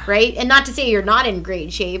 Yeah. Right? And not to say you're not in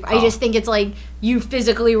great shape. I just think it's, like, you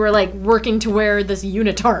physically were, like, working to wear this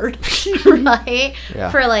unitard, right? Yeah.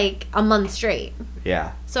 For, like, a month straight.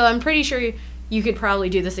 Yeah. So I'm pretty sure you could probably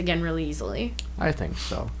do this again really easily. I think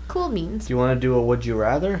so. Cool beans. Do you want to do a would you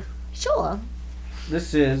rather? Sure.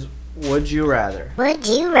 This is Would You Rather. Would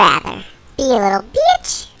you rather be a little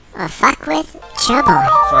bitch or fuck with your boy?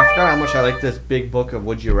 So I forgot how much I like this big book of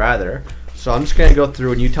Would You Rather. So I'm just going to go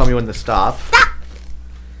through and you tell me when to stop. Stop!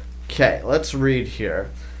 Okay, let's read here.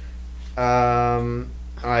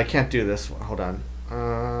 I can't do this one. Hold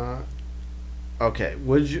on. Okay,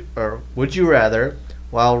 would you rather,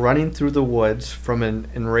 while running through the woods from an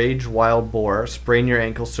enraged wild boar, sprain your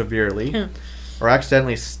ankle severely, or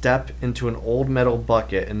accidentally step into an old metal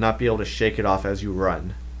bucket and not be able to shake it off as you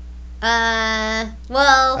run?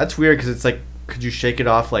 Well, That's weird because it's like, could you shake it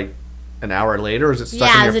off like an hour later, or is it stuck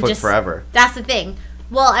in is your it foot just- forever? that's the thing.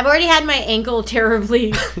 Well, I've already had my ankle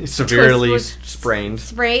terribly Severely sprained.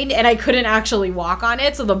 sprained, and I couldn't actually walk on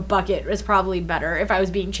it, so the bucket was probably better if I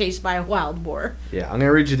was being chased by a wild boar. Yeah, I'm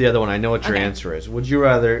gonna read you the other one. I know what your Okay. answer is. Would you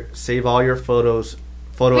rather save all your photo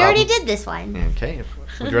We already album- did this one. Okay.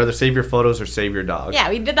 Would you rather save your photos or save your dog? Yeah,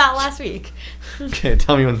 we did that last week. Okay,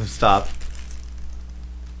 tell me when to stop.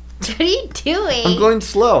 What are you doing? I'm going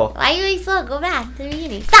slow. Why are you going slow? Go back to the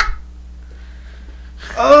beginning. Stop!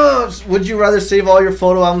 Oh, would you rather save all your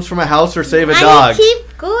photo albums from a house or save a Why dog? do you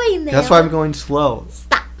keep going there? That's why I'm going slow.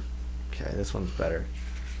 Stop. Okay, this one's better.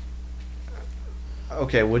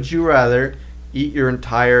 Okay, would you rather eat your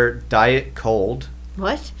entire diet cold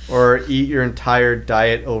What? or eat your entire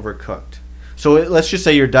diet overcooked? So let's just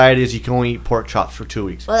say your diet is you can only eat pork chops for 2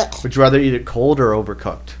 weeks. Ugh. Would you rather eat it cold or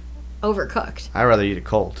overcooked? Overcooked. I'd rather eat it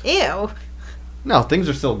cold. Ew. No, things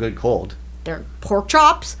are still good cold. They're pork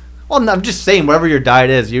chops? Well, no, I'm just saying, whatever your diet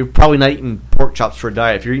is, you're probably not eating pork chops for a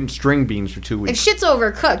diet. If you're eating string beans for 2 If weeks. shit's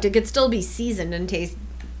overcooked, it could still be seasoned and taste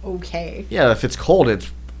okay. Yeah, if it's cold, it's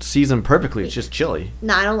seasoned perfectly. It's just chili.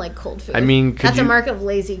 No, I don't like cold food. I mean, could that's a you- mark of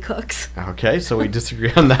lazy cooks. Okay, so we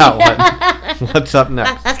disagree on that one. What's up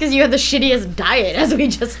next? That's because you have the shittiest diet, as we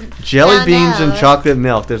just Jelly found beans and out. chocolate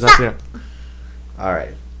milk. There's nothing. All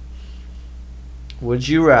right. Would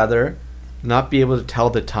you rather not be able to tell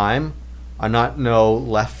the time or not know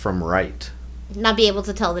left from right? not be able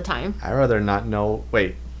to tell the time. I'd rather not know.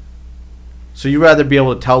 Wait. So you rather be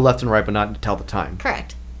able to tell left and right, but not tell the time?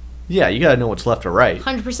 Correct. Yeah, you gotta know what's left or right.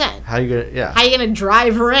 100%. How you gonna? Yeah. How you gonna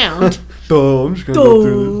drive around? Duh, I'm just gonna go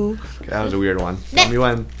through this. Okay, that was a weird one. Tell me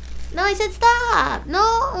when. No, I said stop.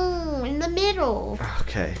 No, in the middle.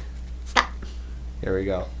 Okay. Stop. Here we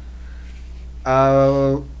go.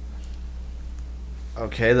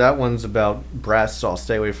 Okay, that one's about breasts, so I'll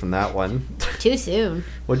stay away from that one. Too soon.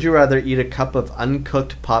 Would you rather eat a cup of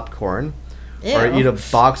uncooked popcorn or Ew. eat a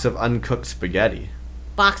box of uncooked spaghetti?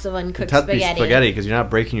 Box of It uncooked has to be spaghetti. spaghetti because you're not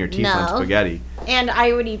breaking your teeth on No. spaghetti. And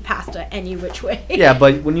I would eat pasta any which way. Yeah,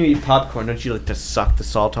 but when you eat popcorn, don't you like to suck the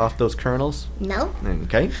salt off those kernels? No.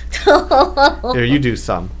 Okay. I Here, you do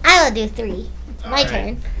some. will do 3. My Alright.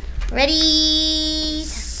 turn. Ready?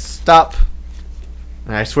 Stop.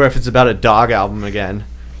 And I swear if it's about a dog album again,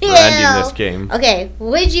 we're ending this game. Okay,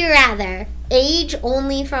 would you rather age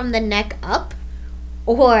only from the neck up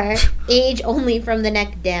or age only from the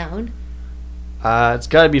neck down? It's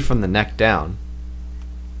got to be from the neck down.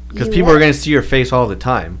 Because You people what? are going to see your face all the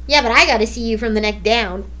time. Yeah, but I gotta see you from the neck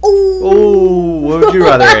down. Ooh. Oh, what would you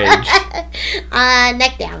rather age?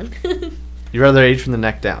 Neck down. You rather age from the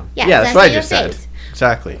neck down? Yeah, that's so what I your just said. face.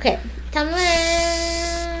 Exactly. Okay, tell me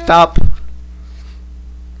when. Stop.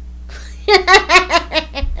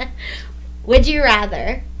 Would you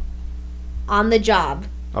rather, on the job,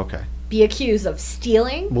 Okay. be accused of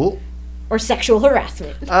stealing Well, or sexual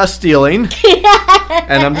harassment? stealing.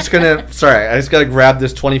 And I'm just gonna. Sorry, I just gotta grab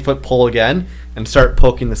this 20-foot pole again and start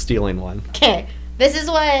poking the stealing one. Okay, this is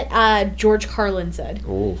what George Carlin said.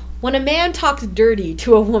 Ooh. When a man talks dirty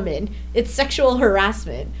to a woman, it's sexual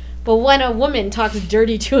harassment. But when a woman talks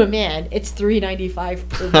dirty to a man, it's $3.95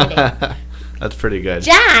 per minute. That's pretty good.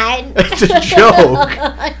 John! It's a joke.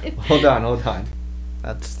 Hold on.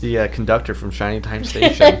 That's the conductor from Shining Time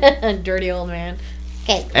Station. Dirty old man.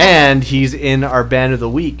 Okay. And he's in our band of the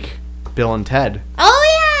week, Bill and Ted.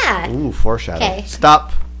 Oh, yeah! Ooh, foreshadow. Okay.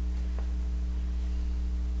 Stop.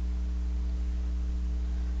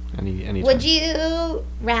 Any Would you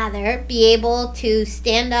rather be able to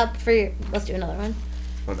stand up for your... Let's do another one.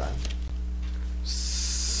 Hold on.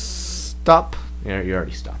 Stop. Yeah, you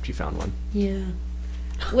already stopped. You found one. Yeah.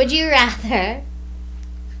 Would you rather,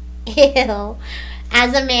 ew,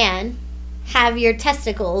 as a man, have your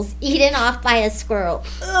testicles eaten off by a squirrel,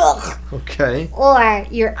 ugh, Okay. or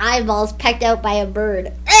your eyeballs pecked out by a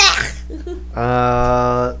bird, ugh?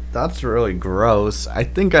 That's really gross. I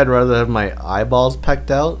think I'd rather have my eyeballs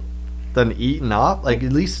pecked out than eaten off. Like,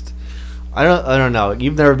 at least... I don't know.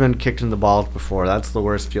 You've never been kicked in the balls before. That's the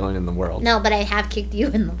worst feeling in the world. No, but I have kicked you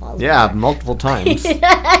in the balls. Yeah, multiple times.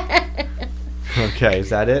 Okay, is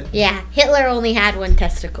that it? Yeah, Hitler only had one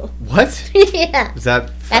testicle. What? Yeah, Is that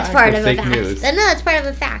that's fact part or of a fake fact. news? No, it's part of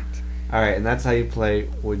a fact. All right, and that's how you play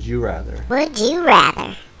Would You Rather. Would you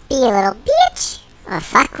rather be a little bitch or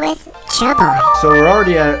fuck with your boy? So we're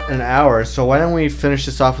already at an hour, so why don't we finish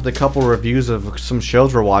this off with a couple reviews of some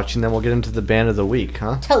shows we're watching, then we'll get into the band of the week,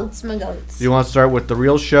 huh? Totes my goats. Do you want to start with the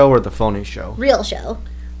real show or the phony show? Real show.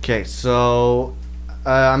 Okay, so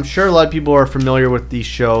I'm sure a lot of people are familiar with the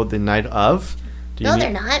show The Night Of. Do you No, need-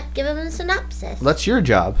 they're not. Give them a synopsis. That's your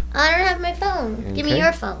job. I don't have my phone. Give me Okay.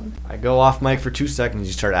 your phone. I go off mic for 2 seconds,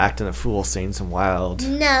 you start acting a fool, saying some wild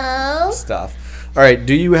No. stuff. All right,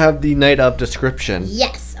 do you have the Night Of description?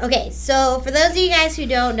 Yes. Okay, so for those of you guys who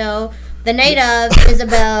don't know, The Night Of is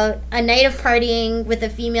about a night of partying with a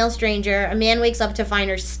female stranger. A man wakes up to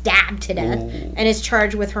find her stabbed to death Ooh. and is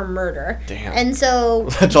charged with her murder. Damn. And so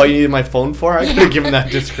That's all you needed my phone for? I could have given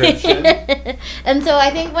that description. and so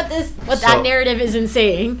I think what So- That narrative isn't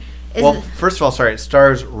saying is Well, first of all, sorry, it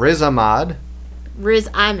stars Riz Ahmad, Riz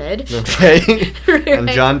Ahmed. okay, and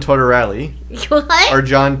John Tortorelli, what? or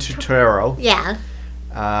John Turturro, Yeah.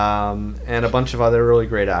 and a bunch of other really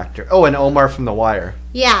great actors. Oh, and Omar from The Wire.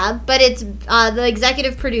 Yeah, but it's the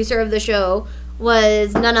executive producer of the show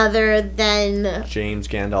was none other than James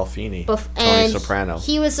Gandolfini, Tony and Soprano.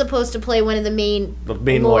 he was supposed to play one of the main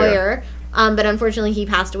main lawyer. But unfortunately he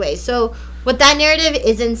passed away. So what that narrative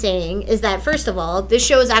isn't saying is that, first of all, this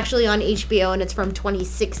show is actually on HBO and it's from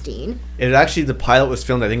 2016. It actually, the pilot was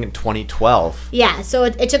filmed, I think, in 2012. Yeah, so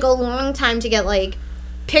it took a long time to get like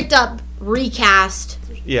picked up, recast,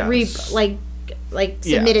 Yeah. like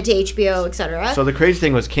Yeah. submitted to HBO, etc. So the crazy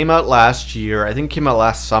thing was, came out last year. I think it came out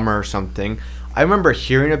last summer or something. I remember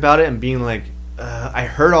hearing about it and being like, I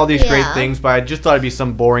heard all these great Yeah. things, but I just thought it'd be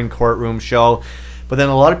some boring courtroom show. But then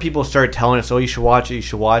a lot of people started telling us, "Oh, you should watch it. You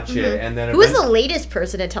should watch it." And then Who was the latest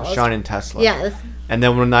person to tell us? Sean and Tesla. Yeah. And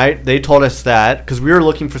then when they told us that, because we were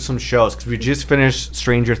looking for some shows, because we just finished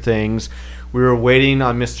Stranger Things, we were waiting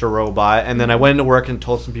on Mr. Robot, and then I went into work and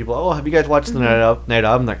told some people, "Oh, have you guys watched the Night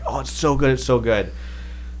Of?" I'm like, "Oh, it's so good, it's so good."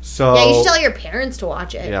 So Yeah, you should tell your parents to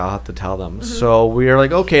watch it. yeah, I'll have to tell them. So we are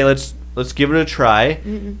like, okay, let's give it a try.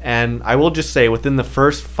 And I will just say, within the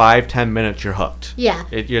first 5-10 minutes, you're hooked. Yeah.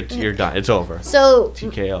 You're done. It's over. So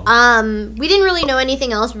TKO. we didn't really know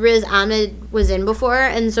anything else Riz Ahmed was in before,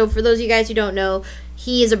 and so for those of you guys who don't know,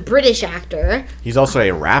 he is a British actor. He's also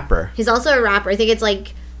a rapper. He's also a rapper. I think it's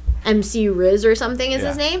like MC Riz or something is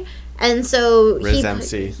his Yeah. name. And so Riz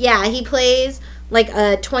MC. Yeah, he plays like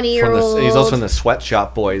a 20-year-old. He's also in the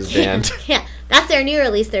Sweatshop Boys band. Yeah, that's their new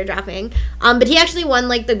release they're dropping. But he actually won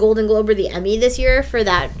like the Golden Globe or the Emmy this year for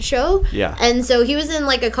that show. Yeah. And so he was in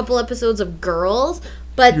like a couple episodes of Girls.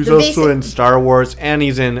 But He's the also basic. in Star Wars, and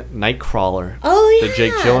he's in Nightcrawler, Oh yeah. the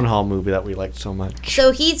Jake Gyllenhaal movie that we liked so much.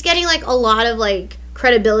 So he's getting like a lot of like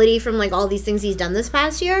credibility from like all these things he's done this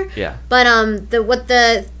past year. Yeah. But what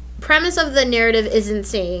the premise of the narrative isn't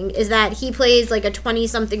saying is that he plays like a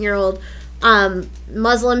 20-something-year-old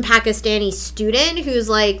Muslim Pakistani student who's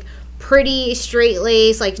like pretty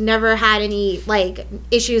straight-laced, like never had any like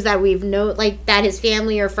issues that we've like that his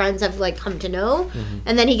family or friends have like come to know.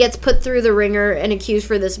 And then he gets put through the ringer and accused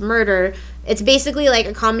for this murder. It's basically like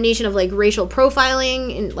a combination of like racial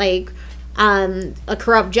profiling and like a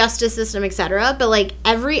corrupt justice system, etc. But like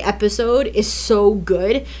every episode is so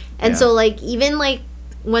good, and so like even like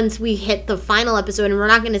once we hit the final episode, and we're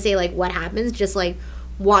not going to say like what happens, just like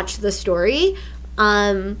watch the story.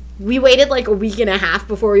 We waited like a week and a half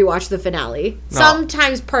before we watched the finale. No.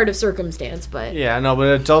 Sometimes part of circumstance, but Yeah, no,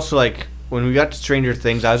 but it's also like when we got to Stranger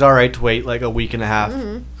Things, I was all right to wait like a week and a half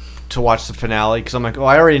to watch the finale because I'm like, oh,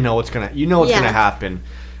 I already know what's gonna happen.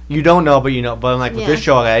 You don't know, but you know. But I'm like with this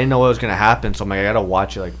show, I didn't know what was gonna happen, so I'm like, I gotta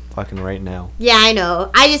watch it like fucking right now. yeah, I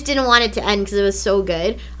know. I just didn't want it to end because it was so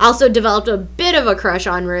good. I also developed a bit of a crush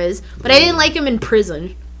on Riz, but I didn't like him in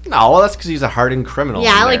prison. No, well, that's because he's a hardened criminal.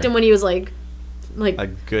 Yeah, I liked him when he was like a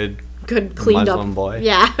good cleaned Muslim up boy.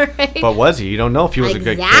 Yeah, right. But was he? You don't know if he was a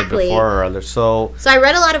good kid Exactly. before or other. So So I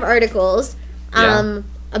read a lot of articles Yeah.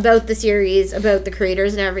 about the series, about the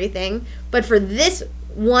creators and everything. But for this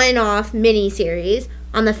one-off mini-series,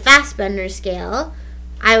 on the Fassbender scale,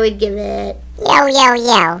 I would give it... Yo, yo,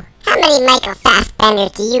 yo. How many Michael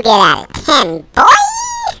Fassbenders do you get out of 10, boy?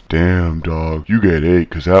 Damn, dog. You get 8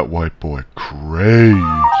 because that white boy crazy.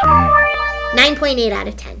 9.8 out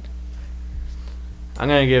of 10. I'm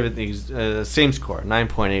gonna give it the same score,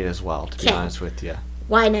 9.8 as well. To be Okay. honest with you,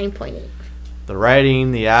 Why 9.8? the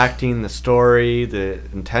writing, the acting, the story, the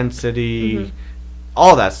intensity,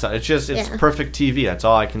 all that stuff. It's Yeah. perfect TV. That's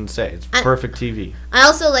all I can say. It's perfect TV. I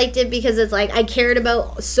also liked it because it's like I cared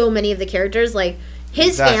about so many of the characters. Like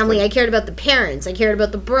his Exactly. family, I cared about the parents. I cared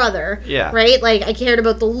about the brother. Yeah. Right? Like I cared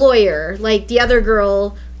about the lawyer. Like the other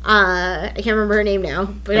girl, I can't remember her name now.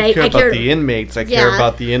 But I care about cared the inmates. I care Yeah.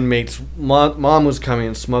 about the inmates. Mom was coming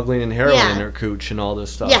and smuggling in heroin Yeah. in her cooch and all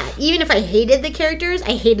this stuff. Yeah, even if I hated the characters,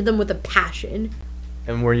 I hated them with a passion.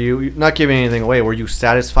 And were you, not giving anything away, were you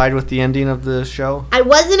satisfied with the ending of the show? I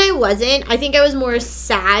wasn't. I think I was more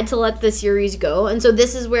sad to let the series go. And so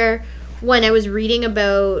this is where, when I was reading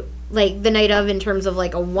about, like, the night of in terms of,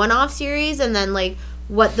 like, a one-off series and then, like,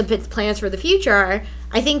 what the plans for the future are,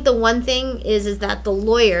 I think the one thing is that the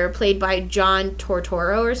lawyer, played by John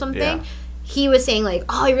Tortoro or something, Yeah. he was saying, like,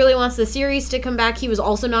 oh, he really wants the series to come back. He was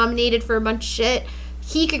also nominated for a bunch of shit.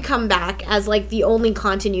 He could come back as, like, the only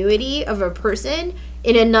continuity of a person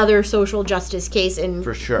in another social justice case in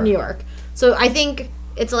For sure. New York. So I think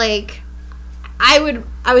it's like I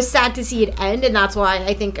was sad to see it end, and that's why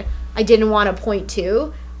I think I didn't want to point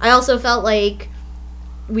to. I also felt like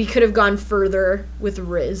we could have gone further with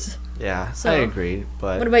Riz. Yeah, So, I agree.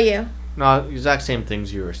 But What about you? no, exact same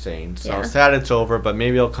things you were saying. So Yeah. sad it's over, but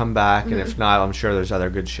maybe it'll come back. And if not, I'm sure there's other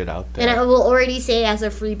good shit out there. And I will already say, as a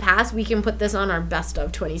free pass, we can put this on our best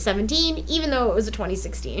of 2017, even though it was a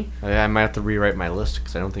 2016. I might have to rewrite my list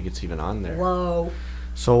because I don't think it's even on there. Whoa.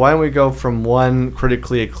 So why don't we go from one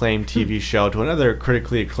critically acclaimed TV show to another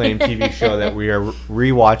critically acclaimed TV show that we are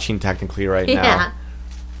rewatching technically right now? Yeah.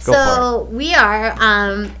 Go So we are,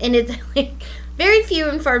 and it's like very few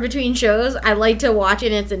and far between shows I like to watch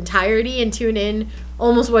in its entirety and tune in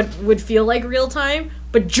almost what would feel like real time.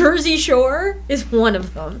 But Jersey Shore is one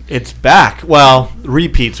of them. It's back. Well,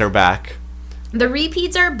 repeats are back. The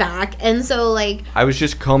repeats are back, and so like I was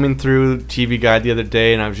just combing through TV Guide the other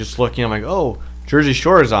day, and I was just looking. I'm like, oh, Jersey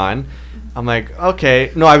Shore is on. I'm like,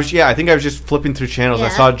 okay. No, I think I was just flipping through channels. I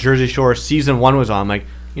Yeah. saw Jersey Shore season 1 was on. I'm like,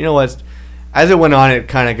 you know what? As it went on, it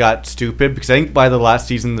kind of got stupid because I think by the last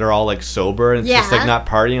season they're all like sober and it's just Yeah. like not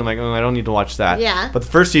partying. I'm like, oh, I don't need to watch that. Yeah. But the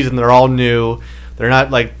first season they're all new. They're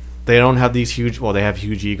not like, they don't have these huge. Well, they have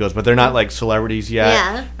huge egos, but they're not like celebrities yet.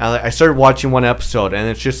 Yeah. And I started watching one episode, and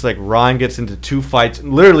it's just like Ron gets into 2 fights.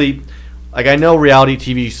 Literally, like I know reality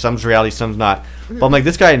TV, some's reality, some's not. But I'm like,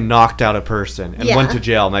 this guy knocked out a person and Yeah. went to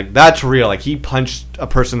jail. I'm like, that's real. Like he punched a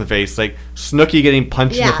person in the face. Like Snooki getting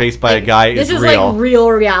punched in the yeah, face by like, a guy this is is real. like real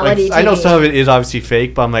reality. Like, I know TV. some of it is obviously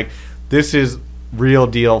fake, but I'm like, this is real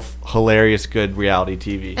deal, hilarious, good reality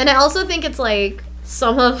TV. And I also think it's like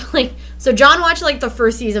some of like so John watched like the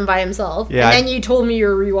first season by himself, Yeah. and then you told me you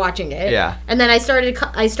were rewatching it. Yeah. And then I started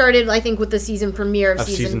I think with the season premiere of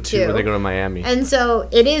Season 2 when they go to Miami. And so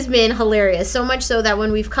it has been hilarious, so much so that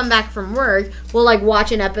when we've come back from work, we'll like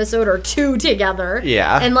watch an episode or 2 together.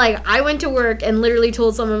 Yeah. And like I went to work and literally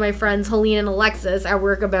told some of my friends, Helene and Alexis, at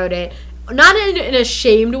work about it. Not in a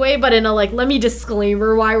shamed way, but in a like, let me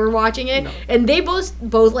disclaimer why we're watching it. No. And they both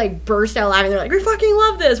like burst out laughing. They're like, we fucking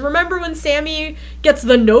love this. Remember when Sammy gets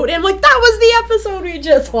the note? And I'm like, that was the episode we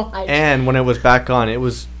just watched. And when it was back on,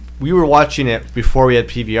 we were watching it before we had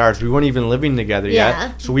PVRs. We weren't even living together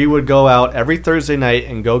yet. So we would go out every Thursday night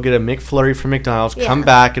and go get a McFlurry from McDonald's, come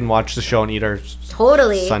back and watch the show and eat our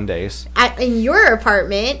Sundays. In your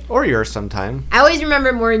apartment. Or yours sometime. I always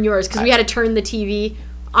remember more in yours because we had to turn the TV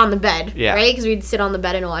on the bed, Yeah. right? Because we'd sit on the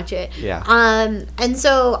bed and watch it. Yeah. And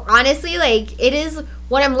so honestly, like, it is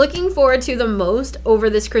what I'm looking forward to the most over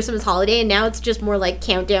this Christmas holiday, and now it's just more like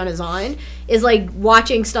Countdown is on, is like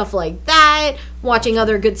watching stuff like that, watching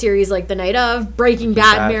other good series like The Night of, Breaking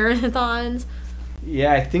Bad marathons.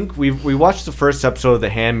 Yeah, I think we watched the first episode of The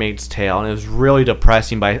Handmaid's Tale, and it was really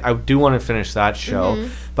depressing, but I do want to finish that show.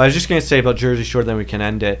 Mm-hmm. But I was just going to say about Jersey Shore, then we can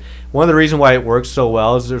end it. One of the reasons why it works so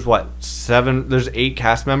well is there's 8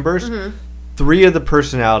 cast members. Mm-hmm. 3 of the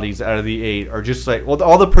personalities out of the 8 are just like, well,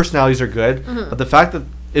 all the personalities are good, Mm-hmm. but the fact that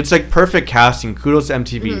it's like perfect casting, kudos to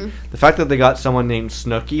MTV. The fact that they got someone named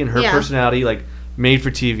Snooki and her Yeah. personality, like, made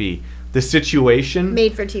for TV. The situation...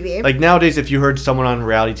 Made for TV. Like nowadays, if you heard someone on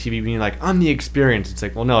reality TV being like, "I'm the experience," it's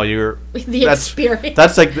like, well, no, you're Experience.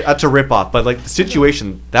 That's like that's a ripoff. But like the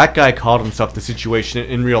situation, that guy called himself the situation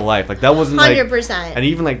in real life. Like that wasn't 100%. like, and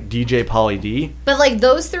even like DJ Pauly D. But like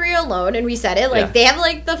those 3 alone, and we said it, like Yeah. they have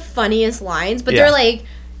like the funniest lines, but Yeah. they're like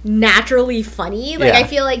naturally funny. Like Yeah. I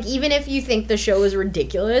feel like even if you think the show is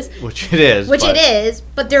ridiculous, Which it is. which but- it is,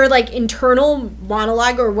 but their like internal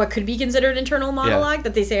monologue, or what could be considered internal monologue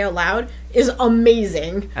that they say out loud, is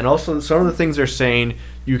amazing. And also some of the things they're saying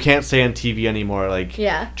you can't say on TV anymore. Like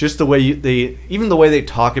Yeah. just the way even the way they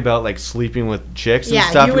talk about like sleeping with chicks and Yeah,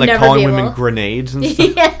 stuff, you and would like never calling be women able- grenades and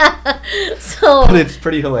stuff. Yeah. So But it's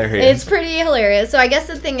pretty hilarious. it's pretty hilarious. So I guess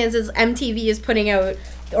the thing is MTV is putting out,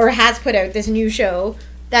 or has put out, this new show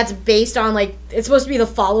that's based on, like, it's supposed to be the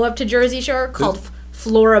follow-up to Jersey Shore called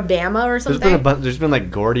Florabama or something. There's been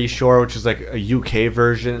like Geordie Shore, which is like a UK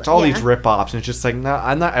version. It's all Yeah. these rip-offs, and it's just like, no,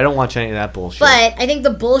 I don't watch any of that bullshit. But I think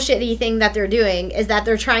the bullshitty thing that they're doing is that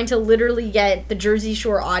they're trying to literally get the Jersey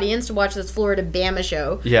Shore audience to watch this Florabama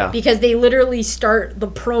show. Yeah. Because they literally start the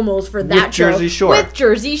promos for that With show Jersey Shore. with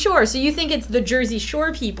Jersey Shore. So you think it's the Jersey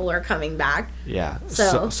Shore people are coming back. yeah,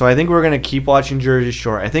 So- so I think we're gonna keep watching Jersey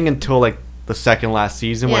Shore. I think until like the second last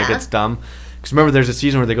season when it Yeah. gets dumb. Because remember, there's a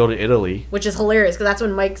season where they go to Italy. Which is hilarious because that's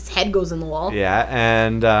when Mike's head goes in the wall. Yeah,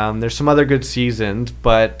 and there's some other good seasons,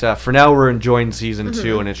 but for now we're enjoying season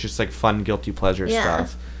 2, and it's just like fun guilty pleasure Mm-hmm. Yeah.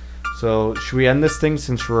 stuff. So should we end this thing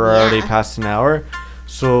since we're already Yeah. past an hour?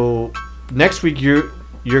 So next week you're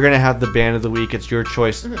gonna have the band of the week. It's your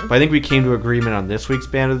choice. But I think we came to agreement on this week's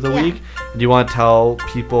band of the Mm-hmm. Yeah. week. Do you want to tell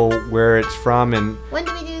people where it's from? And When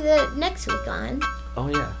do we do the next week on? oh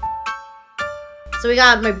yeah, So we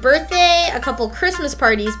got my birthday, a couple Christmas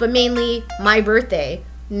parties, but mainly my birthday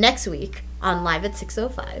next week on Live at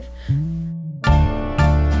 6:05.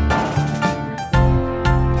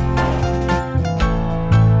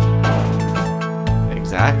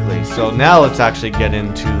 exactly. So now let's actually get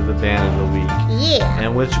into the band of the week. Yeah.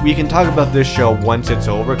 And which we can talk about this show once it's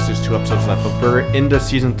over because there's 2 episodes left. But we're into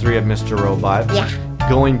season 3 of Mr. Robot. Yeah.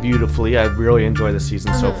 Going beautifully. I really enjoy the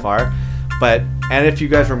season so far. And if you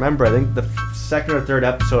guys remember, I think the second or third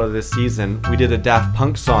episode of this season, we did a Daft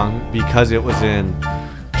Punk song because it was in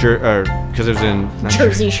not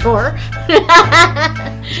Jersey Shore.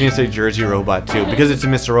 I was gonna say Jersey Robot too because it's a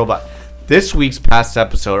Mr. Robot. This week's past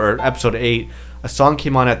episode or episode 8, a song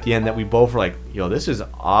came on at the end that we both were like, "Yo, this is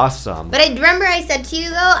awesome." But I remember I said to you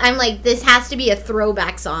though, I'm like, this has to be a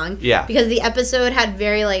throwback song. Yeah. Because the episode had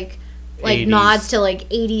very like 80s. nods to like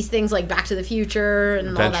 80s things like Back to the Future and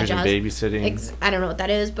Adventures in all that jazz. Babysitting. I don't know what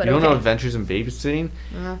that is, but You don't okay. know Adventures in Babysitting?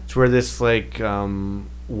 It's where this like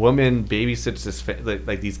woman babysits this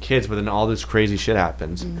like these kids, but then all this crazy shit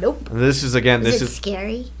happens. Nope. And this is again. Is This it is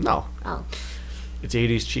scary? no. Oh, It's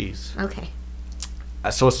 80s cheese. okay.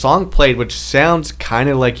 So a song played, which sounds kind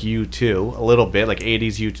of like U2 a little bit, like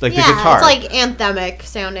 80s U2, like Yeah, the guitar. it's like anthemic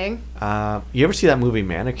sounding. You ever see that movie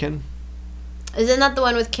Mannequin? Isn't that the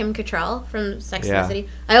one with Kim Cattrall from Sex and Yeah. the City?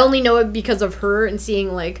 I only know it because of her and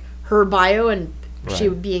seeing like her bio and she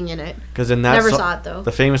Right. being in it. Because in that Never saw it, though.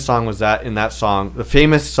 The famous song was that in that song. The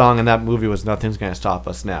famous song in that movie was "Nothing's Gonna Stop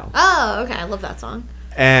Us Now." Oh, okay. I love that song.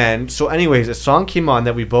 And so, anyways, a song came on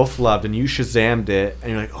that we both loved, and you Shazammed it,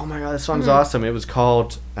 and you're like, "Oh my god, this song's awesome!" It was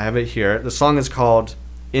called. I have it here. The song is called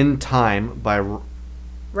 "In Time" by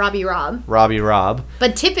Robbie Rob. Robbie Rob.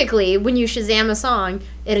 But typically, when you Shazam a song,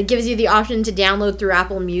 it gives you the option to download through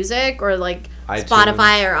Apple Music or like iTunes.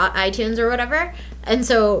 Spotify or iTunes or whatever. And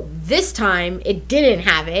so this time, it didn't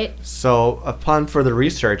have it. So, upon further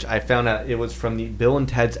research, I found out it was from the Bill and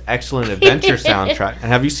Ted's Excellent Adventure soundtrack.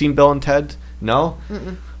 And have you seen Bill and Ted? No.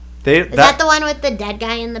 Is that the one with the dead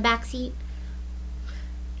guy in the backseat?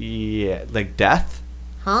 Yeah, like Death.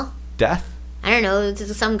 Huh? Death. I don't know. It's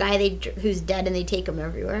just some guy who's dead and they take him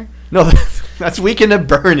everywhere. No, that's Weekend at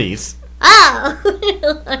Bernie's.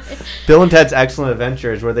 Oh! Bill and Ted's Excellent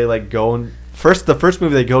Adventure is where they like go and the first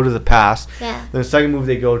movie they go to the past. Yeah. Then the second movie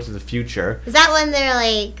they go to the future. Is that when they're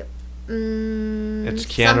like? It's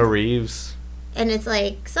Keanu Reeves. And it's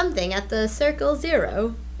like something at the Circle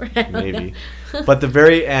Zero. Maybe. But the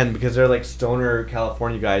very end, because they're like stoner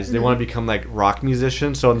California guys, they want to become like rock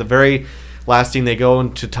musicians. So in the very last scene, they go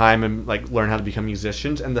into time and like learn how to become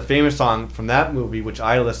musicians. And the famous song from that movie, which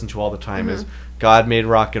I listen to all the time, is "God Made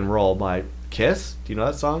Rock and Roll" by Kiss. Do you know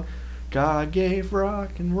that song? God gave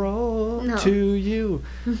rock and roll to you.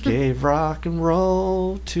 Gave rock and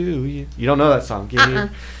roll to you. You don't know that song,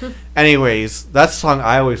 Anyways, that's the song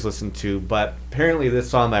I always listen to, but apparently this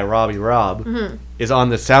song by Robbie Robb is on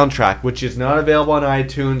the soundtrack, which is not available on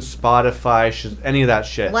iTunes, Spotify, any of that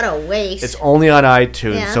shit. What a waste. It's only on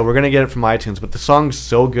iTunes, so we're going to get it from iTunes, but the song's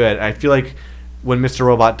so good. I feel like when Mr.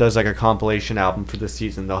 Robot does like a compilation album for this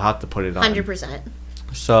season, they'll have to put it on. 100%.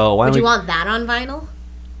 So why Would don't you want that on vinyl?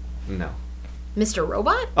 No. Mr.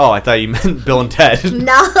 Robot? Oh, I thought you meant Bill and Ted.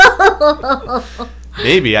 No.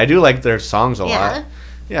 Maybe. I do like their songs a Yeah. lot.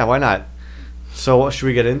 Yeah, why not? So should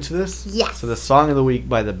we get into this? Yes. So the song of the week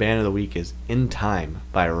by the band of the week is In Time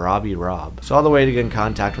by Robbie Robb. So all the way to get in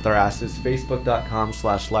contact with our ass is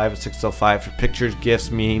facebook.com/live at605 for pictures, gifts,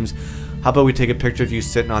 memes. How about we take a picture of you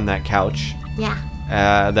sitting on that couch Yeah.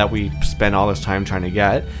 that we spend all this time trying to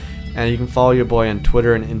get. And you can follow your boy on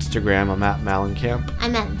Twitter and Instagram. I'm at Malencamp.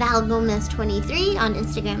 I'm at ValGomez23 on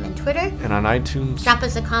Instagram and Twitter. And on iTunes. Drop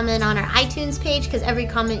us a comment on our iTunes page because every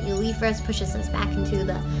comment you leave for us pushes us back into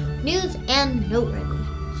the news and noteworthy.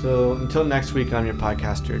 So until next week, I'm your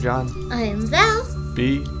podcaster, John. I'm Val.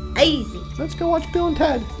 Be Easy. Let's go watch Bill and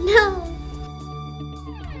Ted. No.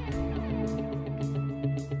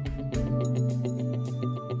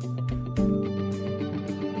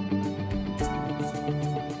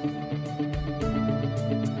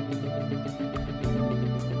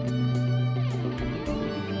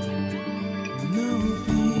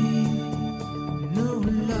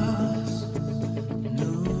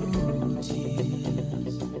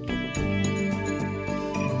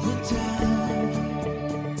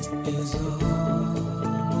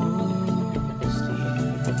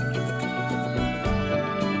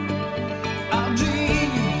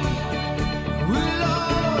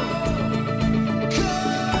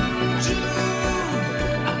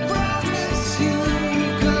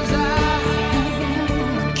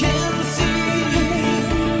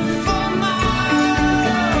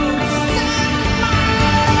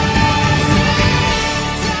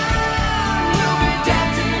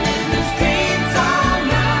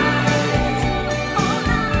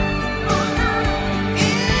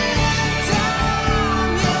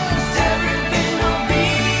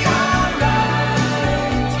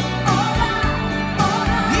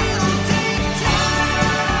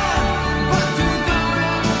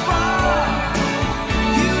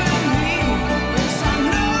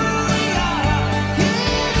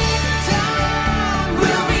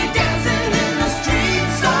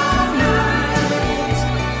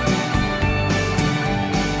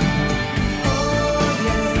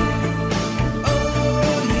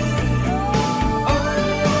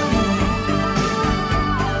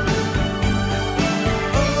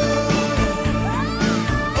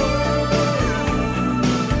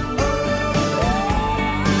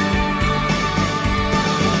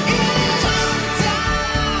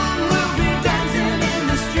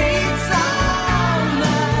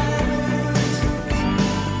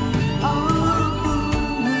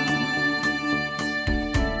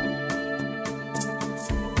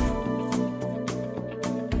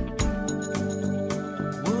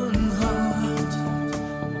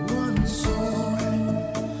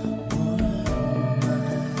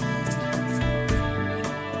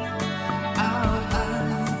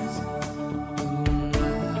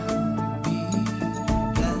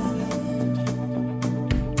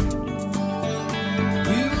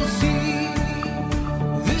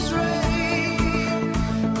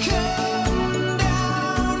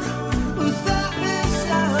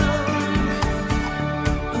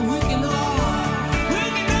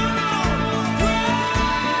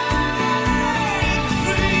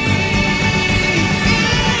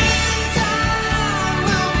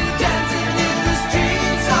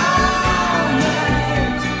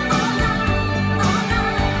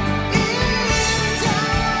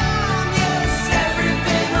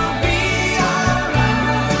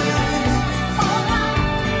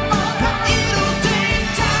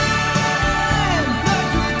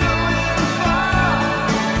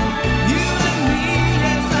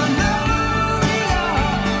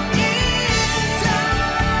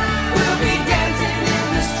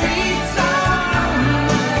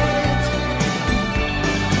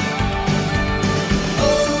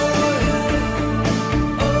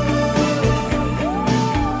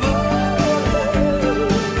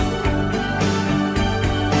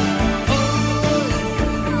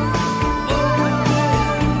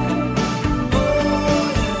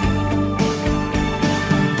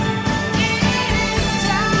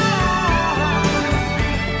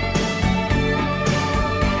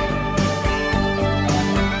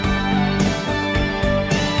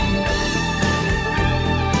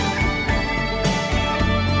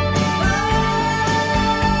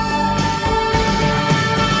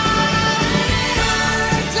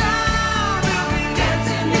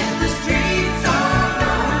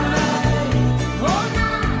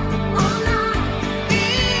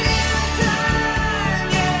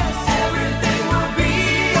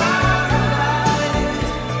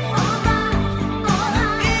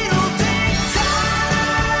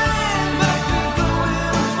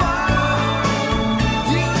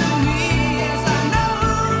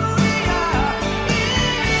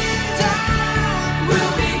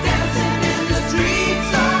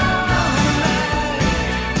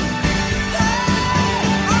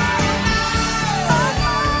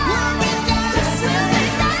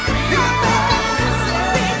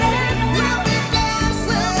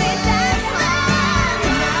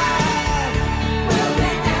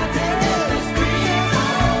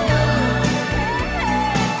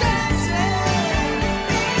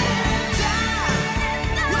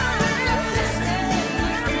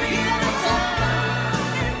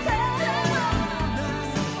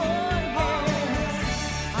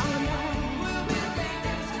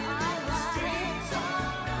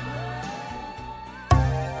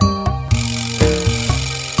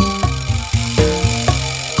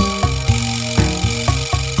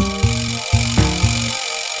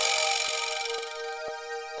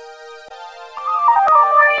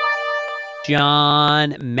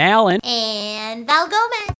 John Mallon. And Val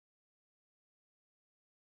Gomez.